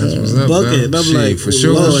 That's what's up, Bucket. I'm shit, like, for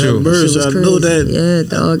sure. I know that. Yeah,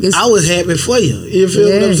 dog. I was happy for you. You feel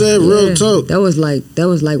what I'm saying? Real talk. That was like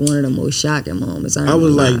one of the most shocking moments. I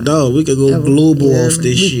was like, dog, we could go global off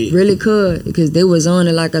this shit. Really could, because they was on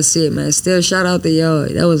it. Like I said, man. Still, shout out to y'all.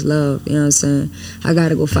 That was love. You know what I'm saying? I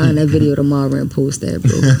gotta go find that video tomorrow and post that,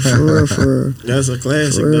 bro. For real. That's a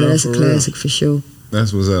classic. For real, that's a classic for sure.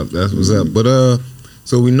 That's what's up. But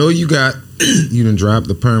so we know you done dropped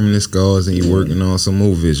the Permanent Scars and you're working on some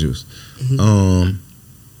more visuals.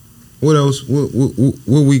 What else?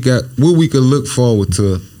 What we got? What we could look forward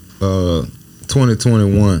to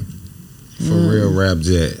 2021 for Real Rap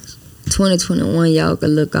Jazz? 2021, y'all could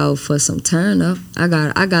look out for some turn up. I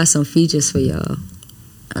got some features for y'all.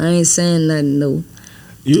 I ain't saying nothing new.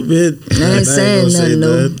 You been? I ain't saying nothing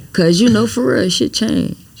new, cause you know for real shit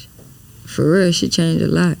change. For real shit change a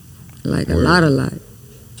lot, like a lot.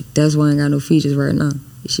 That's why I ain't got no features right now.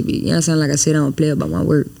 It should be, you know what I'm saying? Like I said, I don't play about my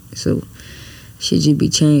work. So, shit just be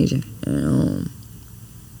changing. And,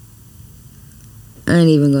 I ain't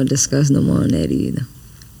even gonna discuss no more on that either.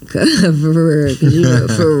 For real. Cause you know,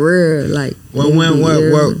 for real, like.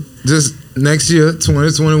 Well, just next year,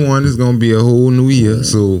 2021 is gonna be a whole new year. Yeah.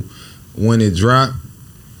 So, when it drop,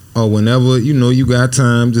 or whenever, you got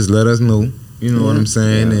time, just let us know. You know what I'm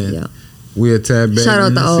saying? And we'll tap back. Shout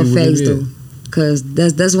out to All Facts, though. Cause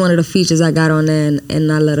that's one of the features I got on there, and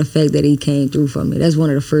I love the fact that he came through for me. That's one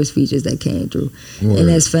of the first features that came through. Word. And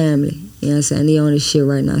that's family. You know what I'm saying? He on his shit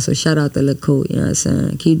right now. So shout out to Lil Cool, you know what I'm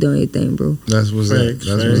saying? Keep doing your thing, bro. That's what's up. What's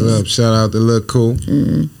up. Shout out to Lil Cool.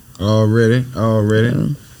 Already. Yeah.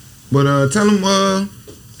 But tell them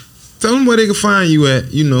where they can find you at,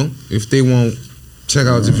 if they want check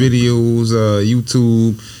out your videos,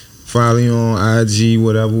 YouTube. Follow you on IG,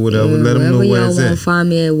 whatever. Yeah, let them know where it's at. Find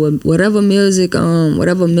me at whatever music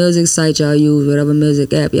site y'all use, whatever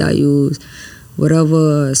music app y'all use,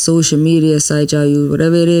 whatever social media site y'all use,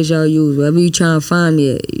 whatever it is y'all use, wherever you trying to find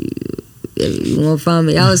me at. You want to find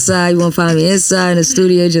me outside, you want to find me inside in the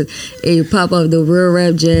studio, just you pop up the Real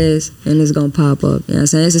Rap Jazz, and it's going to pop up. You know what I'm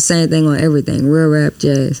saying? It's the same thing on everything, Real Rap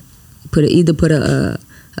Jazz. Either put a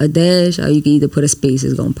dash, or you can either put a space,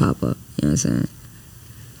 it's going to pop up. You know what I'm saying?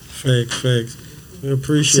 Facts. We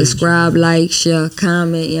appreciate Subscribe, like, share,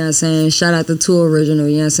 comment, you know what I'm saying? Shout out to Two Original,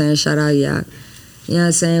 you know what I'm saying? Shout out y'all. You know what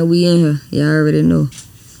I'm saying? We in here. Y'all already know.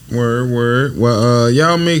 Word. Well,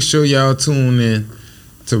 y'all make sure y'all tune in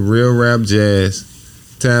to Real Rap Jazz.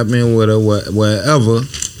 Tap in with her wherever.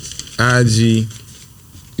 IG,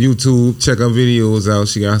 YouTube, check her videos out.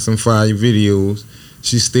 She got some fire videos.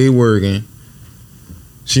 She stay working.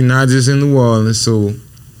 She not just in New Orleans, so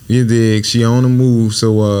you dig, she on the move,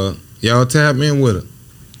 so y'all tap in with her.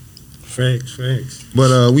 Facts.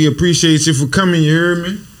 But we appreciate you for coming. You heard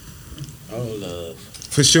me? Oh, love.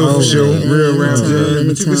 For sure. Real rap jazz.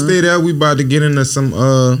 But you can stay there. We about to get into some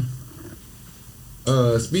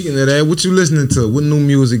speaking of that, what you listening to? What new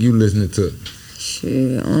music you listening to?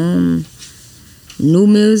 Shit, new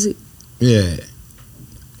music. Yeah. It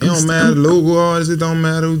don't matter local artists, it don't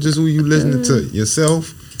matter just who you listening to.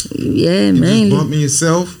 Yourself? Yeah, you mainly. Just bumping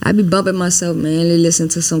yourself? I be bumping myself, mainly listen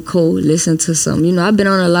to some Cole, listen to some, I've been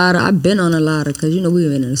on a lot of, cause we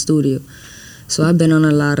been in the studio. So I've been on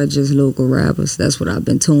a lot of just local rappers. That's what I've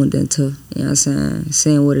been tuned into. You know what I'm saying?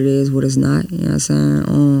 Saying what it is, what it's not. You know what I'm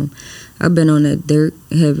saying? I've been on that Dirt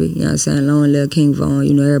heavy. You know what I'm saying? Long Lil King Von.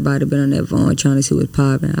 Everybody been on that Von trying to see what's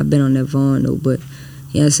popping. I've been on that Von though, but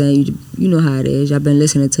you know what I'm saying? You know how it is. I've been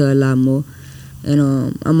listening to a lot more. And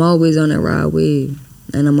I'm always on that ride wave.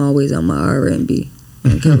 And I'm always on my R&B.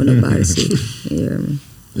 And cover nobody see. You hear me?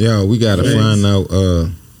 Yo, we gotta find out.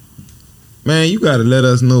 Man, you gotta let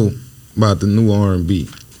us know about the new R&B,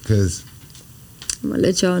 cause I'm gonna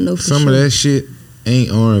let y'all know for some sure. of that shit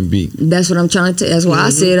ain't R&B. That's what I'm trying to tell. That's why I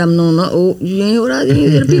said I'm known. You ain't what I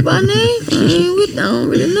did. The people I name. I don't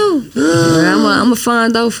really know. I'm gonna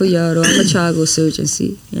find out for y'all though. I'm gonna try to go search and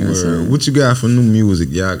see. You know what I'm saying? What you got for new music,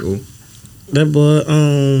 Yago? That boy,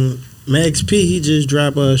 Max P, he just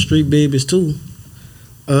dropped Street Babies 2.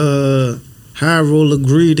 High Roller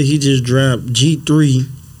Greedy, he just dropped G3.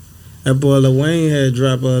 That boy Lil Wayne had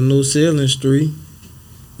dropped No Ceilings 3.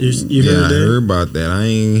 You heard that? I heard about that. I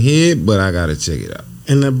ain't hear it, but I gotta check it out.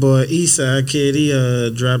 And that boy Eastside Kid, he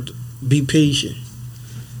dropped Be Patient.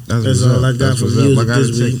 That's all I got for music I gotta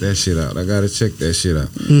this check week. that shit out.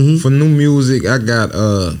 Mm-hmm. For new music, I got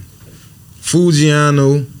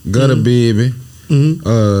Fujiano, Gutter Baby,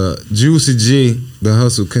 Juicy J, The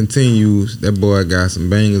Hustle Continues. That boy got some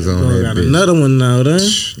bangers on that got bitch. another one now, then.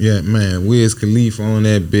 Yeah, man. Wiz Khalifa on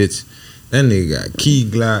that bitch. That nigga got Key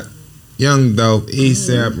Glock, Young Dolph,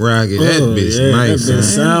 ASAP Rocky. That bitch nice. That bitch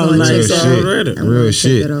sound nice already. Real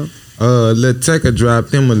shit. Lil Tecca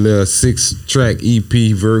dropped him a little 6-track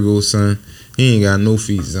EP, Virgo son. He ain't got no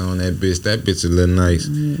features on that bitch. That bitch a little nice.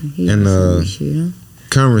 And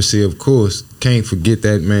Currency, of course. Can't forget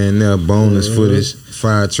that man there. Bonus footage.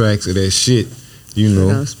 5 tracks of that shit.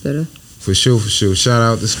 For sure. Shout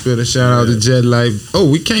out to Spitter. Shout out to Jet Life. Oh,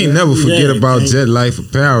 we can't never forget about Jet Life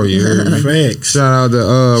Apparel. You heard me? Facts. Shout out to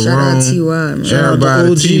Ron. Shout out to T.Y. man.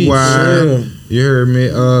 Everybody, T.Y. You heard me?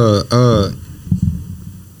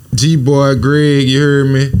 G-Boy Greg. You heard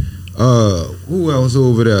me? Who else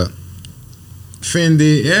over there?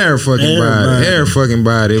 Fendi. Every fucking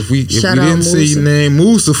body. If we didn't say your name,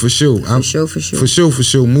 Musa for sure. For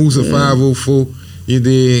sure. Musa 504. You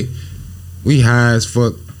dig? We high as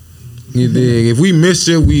fuck. You dig? If we missed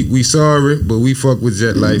you, we sorry, but we fuck with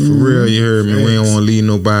Jet Life for real. You heard me? We don't want to leave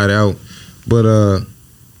nobody out. But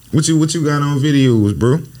what you got on videos,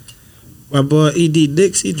 bro? My boy E.D.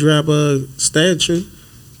 Dix, he dropped a Statue.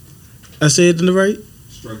 I said it in the right?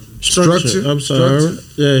 Structure. I'm sorry.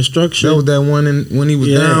 Yeah, Structure. That was that one when he was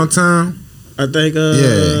downtown. I think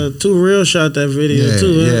Too Real shot that video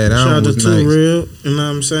too. Yeah, that shout one was out to nice. Too Real. You know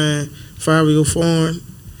what I'm saying? Fabio Foreign,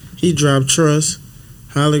 he dropped Trust.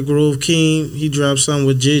 Holly Grove King, he dropped something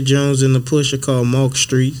with J. Jones and the Pusher called Mark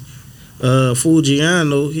Street.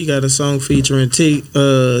 Fujiano, he got a song featuring Take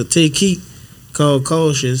Heat called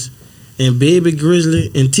Cautious. And Baby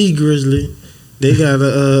Grizzly and T Grizzly, they got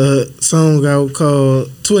a song out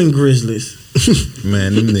called Twin Grizzlies.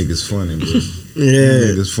 Man, them niggas funny, bro. Yeah.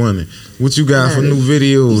 Them niggas funny. What you got for new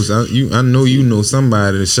videos? I know you know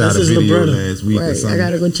somebody that shot a video last week or something. I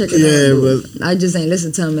gotta go check it out. But I just ain't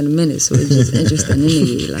listened to him in a minute, so it's just interesting to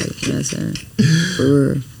me. Like, you know what I'm saying? For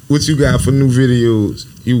real. What you got for new videos?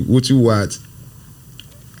 What you watch?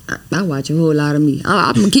 I watch a whole lot of me.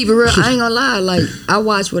 I'm gonna keep it real. I ain't gonna lie. Like, I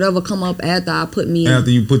watch whatever come up after I put me in.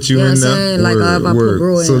 After you put you know in what I'm there? saying? Like, if I put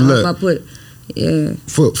bro in, so look, if I put,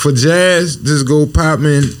 For jazz, just go pop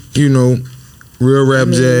in, real rap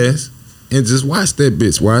jazz. And just watch that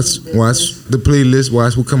bitch. Watch the playlist.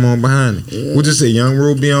 Watch what come on behind it. Yeah. What you say? Young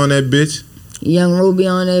Ro be on that bitch. Young Ro be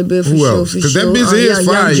on that bitch for Who sure. else? Because that bitch is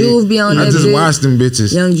fire. Young Juve be on that bitch. I just watched them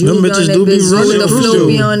bitches. Young Juve be on that bitch. The Flow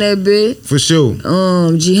be on that bitch. For sure.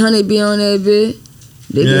 G Honey be on that bitch.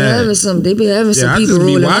 They be having some. They be having some people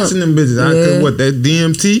rolling up. I just be watching them bitches. That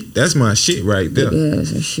DMT? That's my shit right there. Yeah,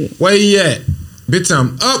 some shit. Where you at? Bitch,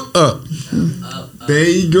 I'm up. There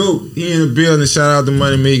you go. He in the building. Shout out to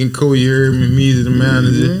Money Making Cole. You heard me. Measy the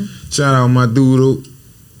manager. Shout out my dude,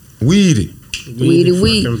 Weedy.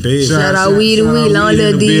 Weedy. Shout out Weedy. Long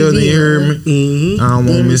little DB. You heard me? I don't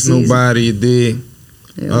want to miss nobody. You dig?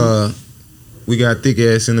 We got Thick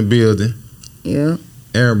Ass in the building. Yeah.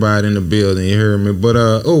 everybody in the building, you heard me?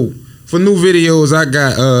 But for new videos, I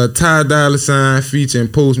got Ty Dolla $ign featuring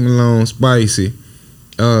Post Malone, Spicy.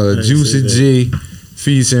 Juicy J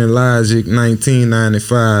featuring Logic,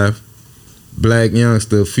 1995. Black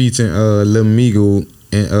Youngster featuring Lil Migo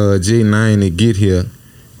and J90, Get Here.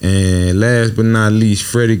 And last but not least,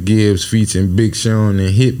 Freddie Gibbs featuring Big Sean and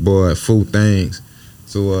Hit Boy, 4 Things.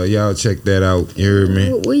 So y'all check that out, you heard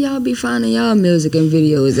me? Where y'all be finding y'all music and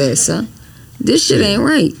videos at, son? This shit ain't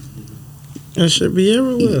right. That should be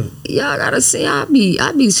everywhere. Y'all gotta see, I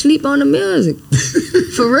be sleep on the music.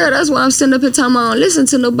 For real, that's why I'm sitting up here talking about I don't listen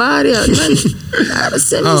to nobody else. I gotta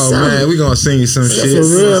send me something. Oh man, we gonna sing you some shit. For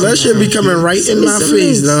real, that shit be coming right in my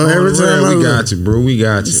face, though. Every time we got you, bro. We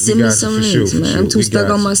got you. Send me some links, man. I'm too stuck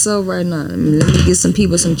on myself right now. Let me get some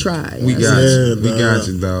people some try. We got you. We got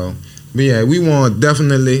you, dog. But yeah, we want to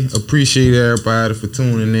definitely appreciate everybody for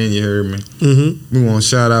tuning in, you heard me? Mm-hmm. We want to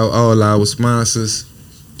shout out all our sponsors,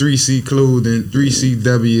 3C Clothing,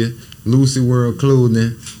 3CW, Lucy World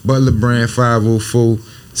Clothing, Butler Brand 504,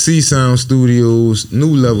 C-Sound Studios,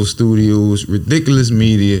 New Level Studios, Ridiculous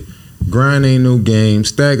Media, Grind Ain't No Game,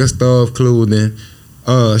 Stagger Staff Clothing,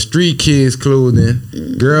 Street Kids Clothing,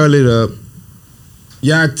 Girl It Up,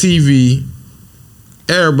 Yacht TV,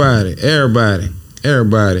 everybody.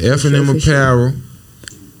 F&M Apparel,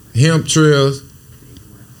 Hemp Trails.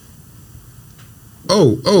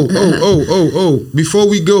 Oh. Before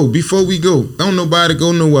we go. Don't nobody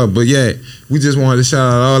go nowhere. But yeah, we just wanted to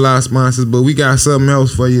shout out all our sponsors. But we got something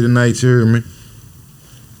else for you tonight, you heard me?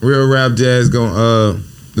 Real Rap Jazz gonna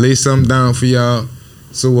lay something down for y'all.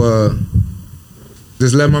 So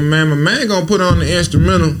just let my man gonna put on the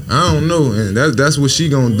instrumental. I don't know, and that's what she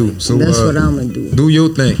gonna do. So that's what I'm gonna do. Do your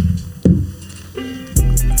thing.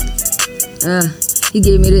 He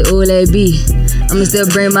gave me the old AB. I'ma still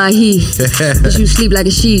bring my heat. But you sleep like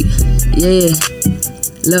a sheep. Yeah.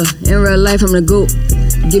 Look, in real life, I'm the GOAT.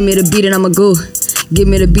 Give me the beat and I'ma go. Give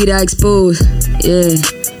me the beat I expose. Yeah.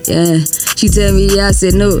 She tell me, yeah, I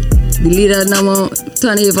said no. Delete her number.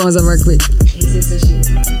 Turn the headphones up right quick.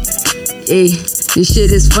 Hey, this shit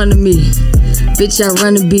is fun to me. Bitch, I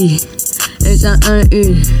run the beat.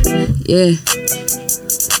 Yeah.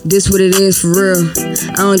 This what it is for real.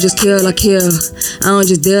 I don't just kill, I kill. I don't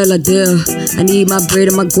just deal, I deal. I need my bread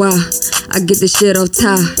and my guap. I get this shit off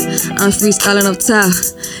top. I'm freestyling off top.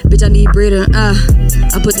 Bitch, I need bread and I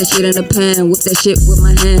put that shit in the pan. Whip that shit with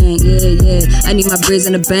my hand. Yeah. I need my braids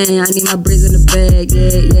in the band. I need my braids in the bag.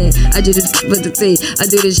 Yeah. I do this, what to say? I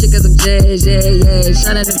do this shit cause I'm jazz. Yeah.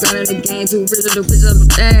 Shot in the ground in the game. Too original, bitch, I'm a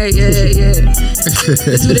bag. Yeah.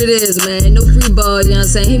 That's what it is, man. No free balls, you know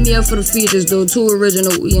what I'm saying? Hit me up for the features, though. Too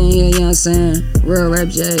original. You know what I'm saying? Real Rap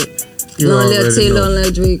J. Long Lil T, Long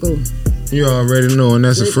Lil Draco. You already know, and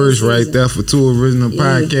that's the first right there for Two Original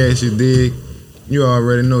Podcasts, you dig? You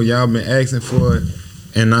already know, y'all been asking for it,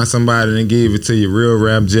 and now somebody done gave it to you. Real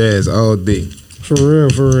Rap Jazz all day. For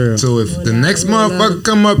real. So if the next motherfucker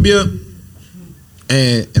come up here,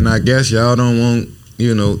 and I guess y'all don't want,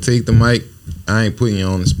 take the mic, I ain't putting you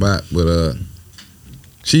on the spot, but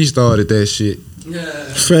she started that shit.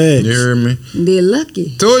 Facts. You heard me? They're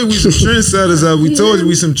lucky. Told you we some trendsetters up. We told you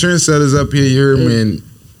we some trendsetters up here. You heard me? And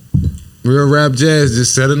Real Rap Jazz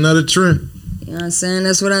just set another trend. You know what I'm saying?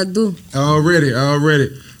 That's what I do. Already.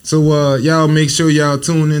 So y'all make sure y'all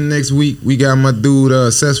tune in next week. We got my dude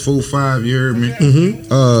Cess45. You heard me?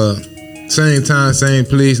 Mm-hmm. Same time, same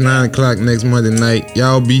place, 9 o'clock next Monday night.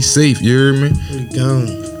 Y'all be safe. You heard me? We gone.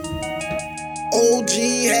 OG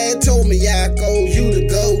had told me I go, you to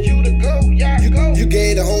go. You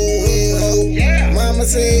gave the whole hood. Mama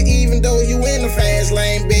said even though you in the fast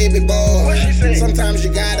lane, baby boy, sometimes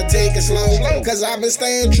you gotta take it slow. Cause I've been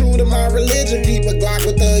staying true to my religion. Keep a Glock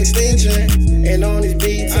with the extension. And on these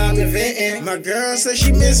beats I'm inventing. My girl said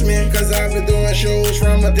she miss me cause I've been doing shows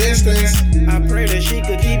from a distance. I pray that she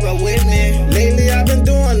could keep up with me. Lately I've been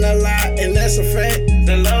doing a lot and that's a fact.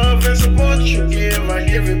 The love and support you give, I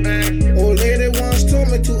give it back. Old lady once told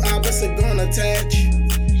me two opposites are gonna attach.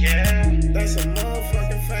 Yeah, that's a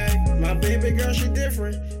motherfucking fact. My baby girl, she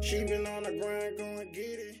different. She been on the grind, going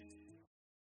get it.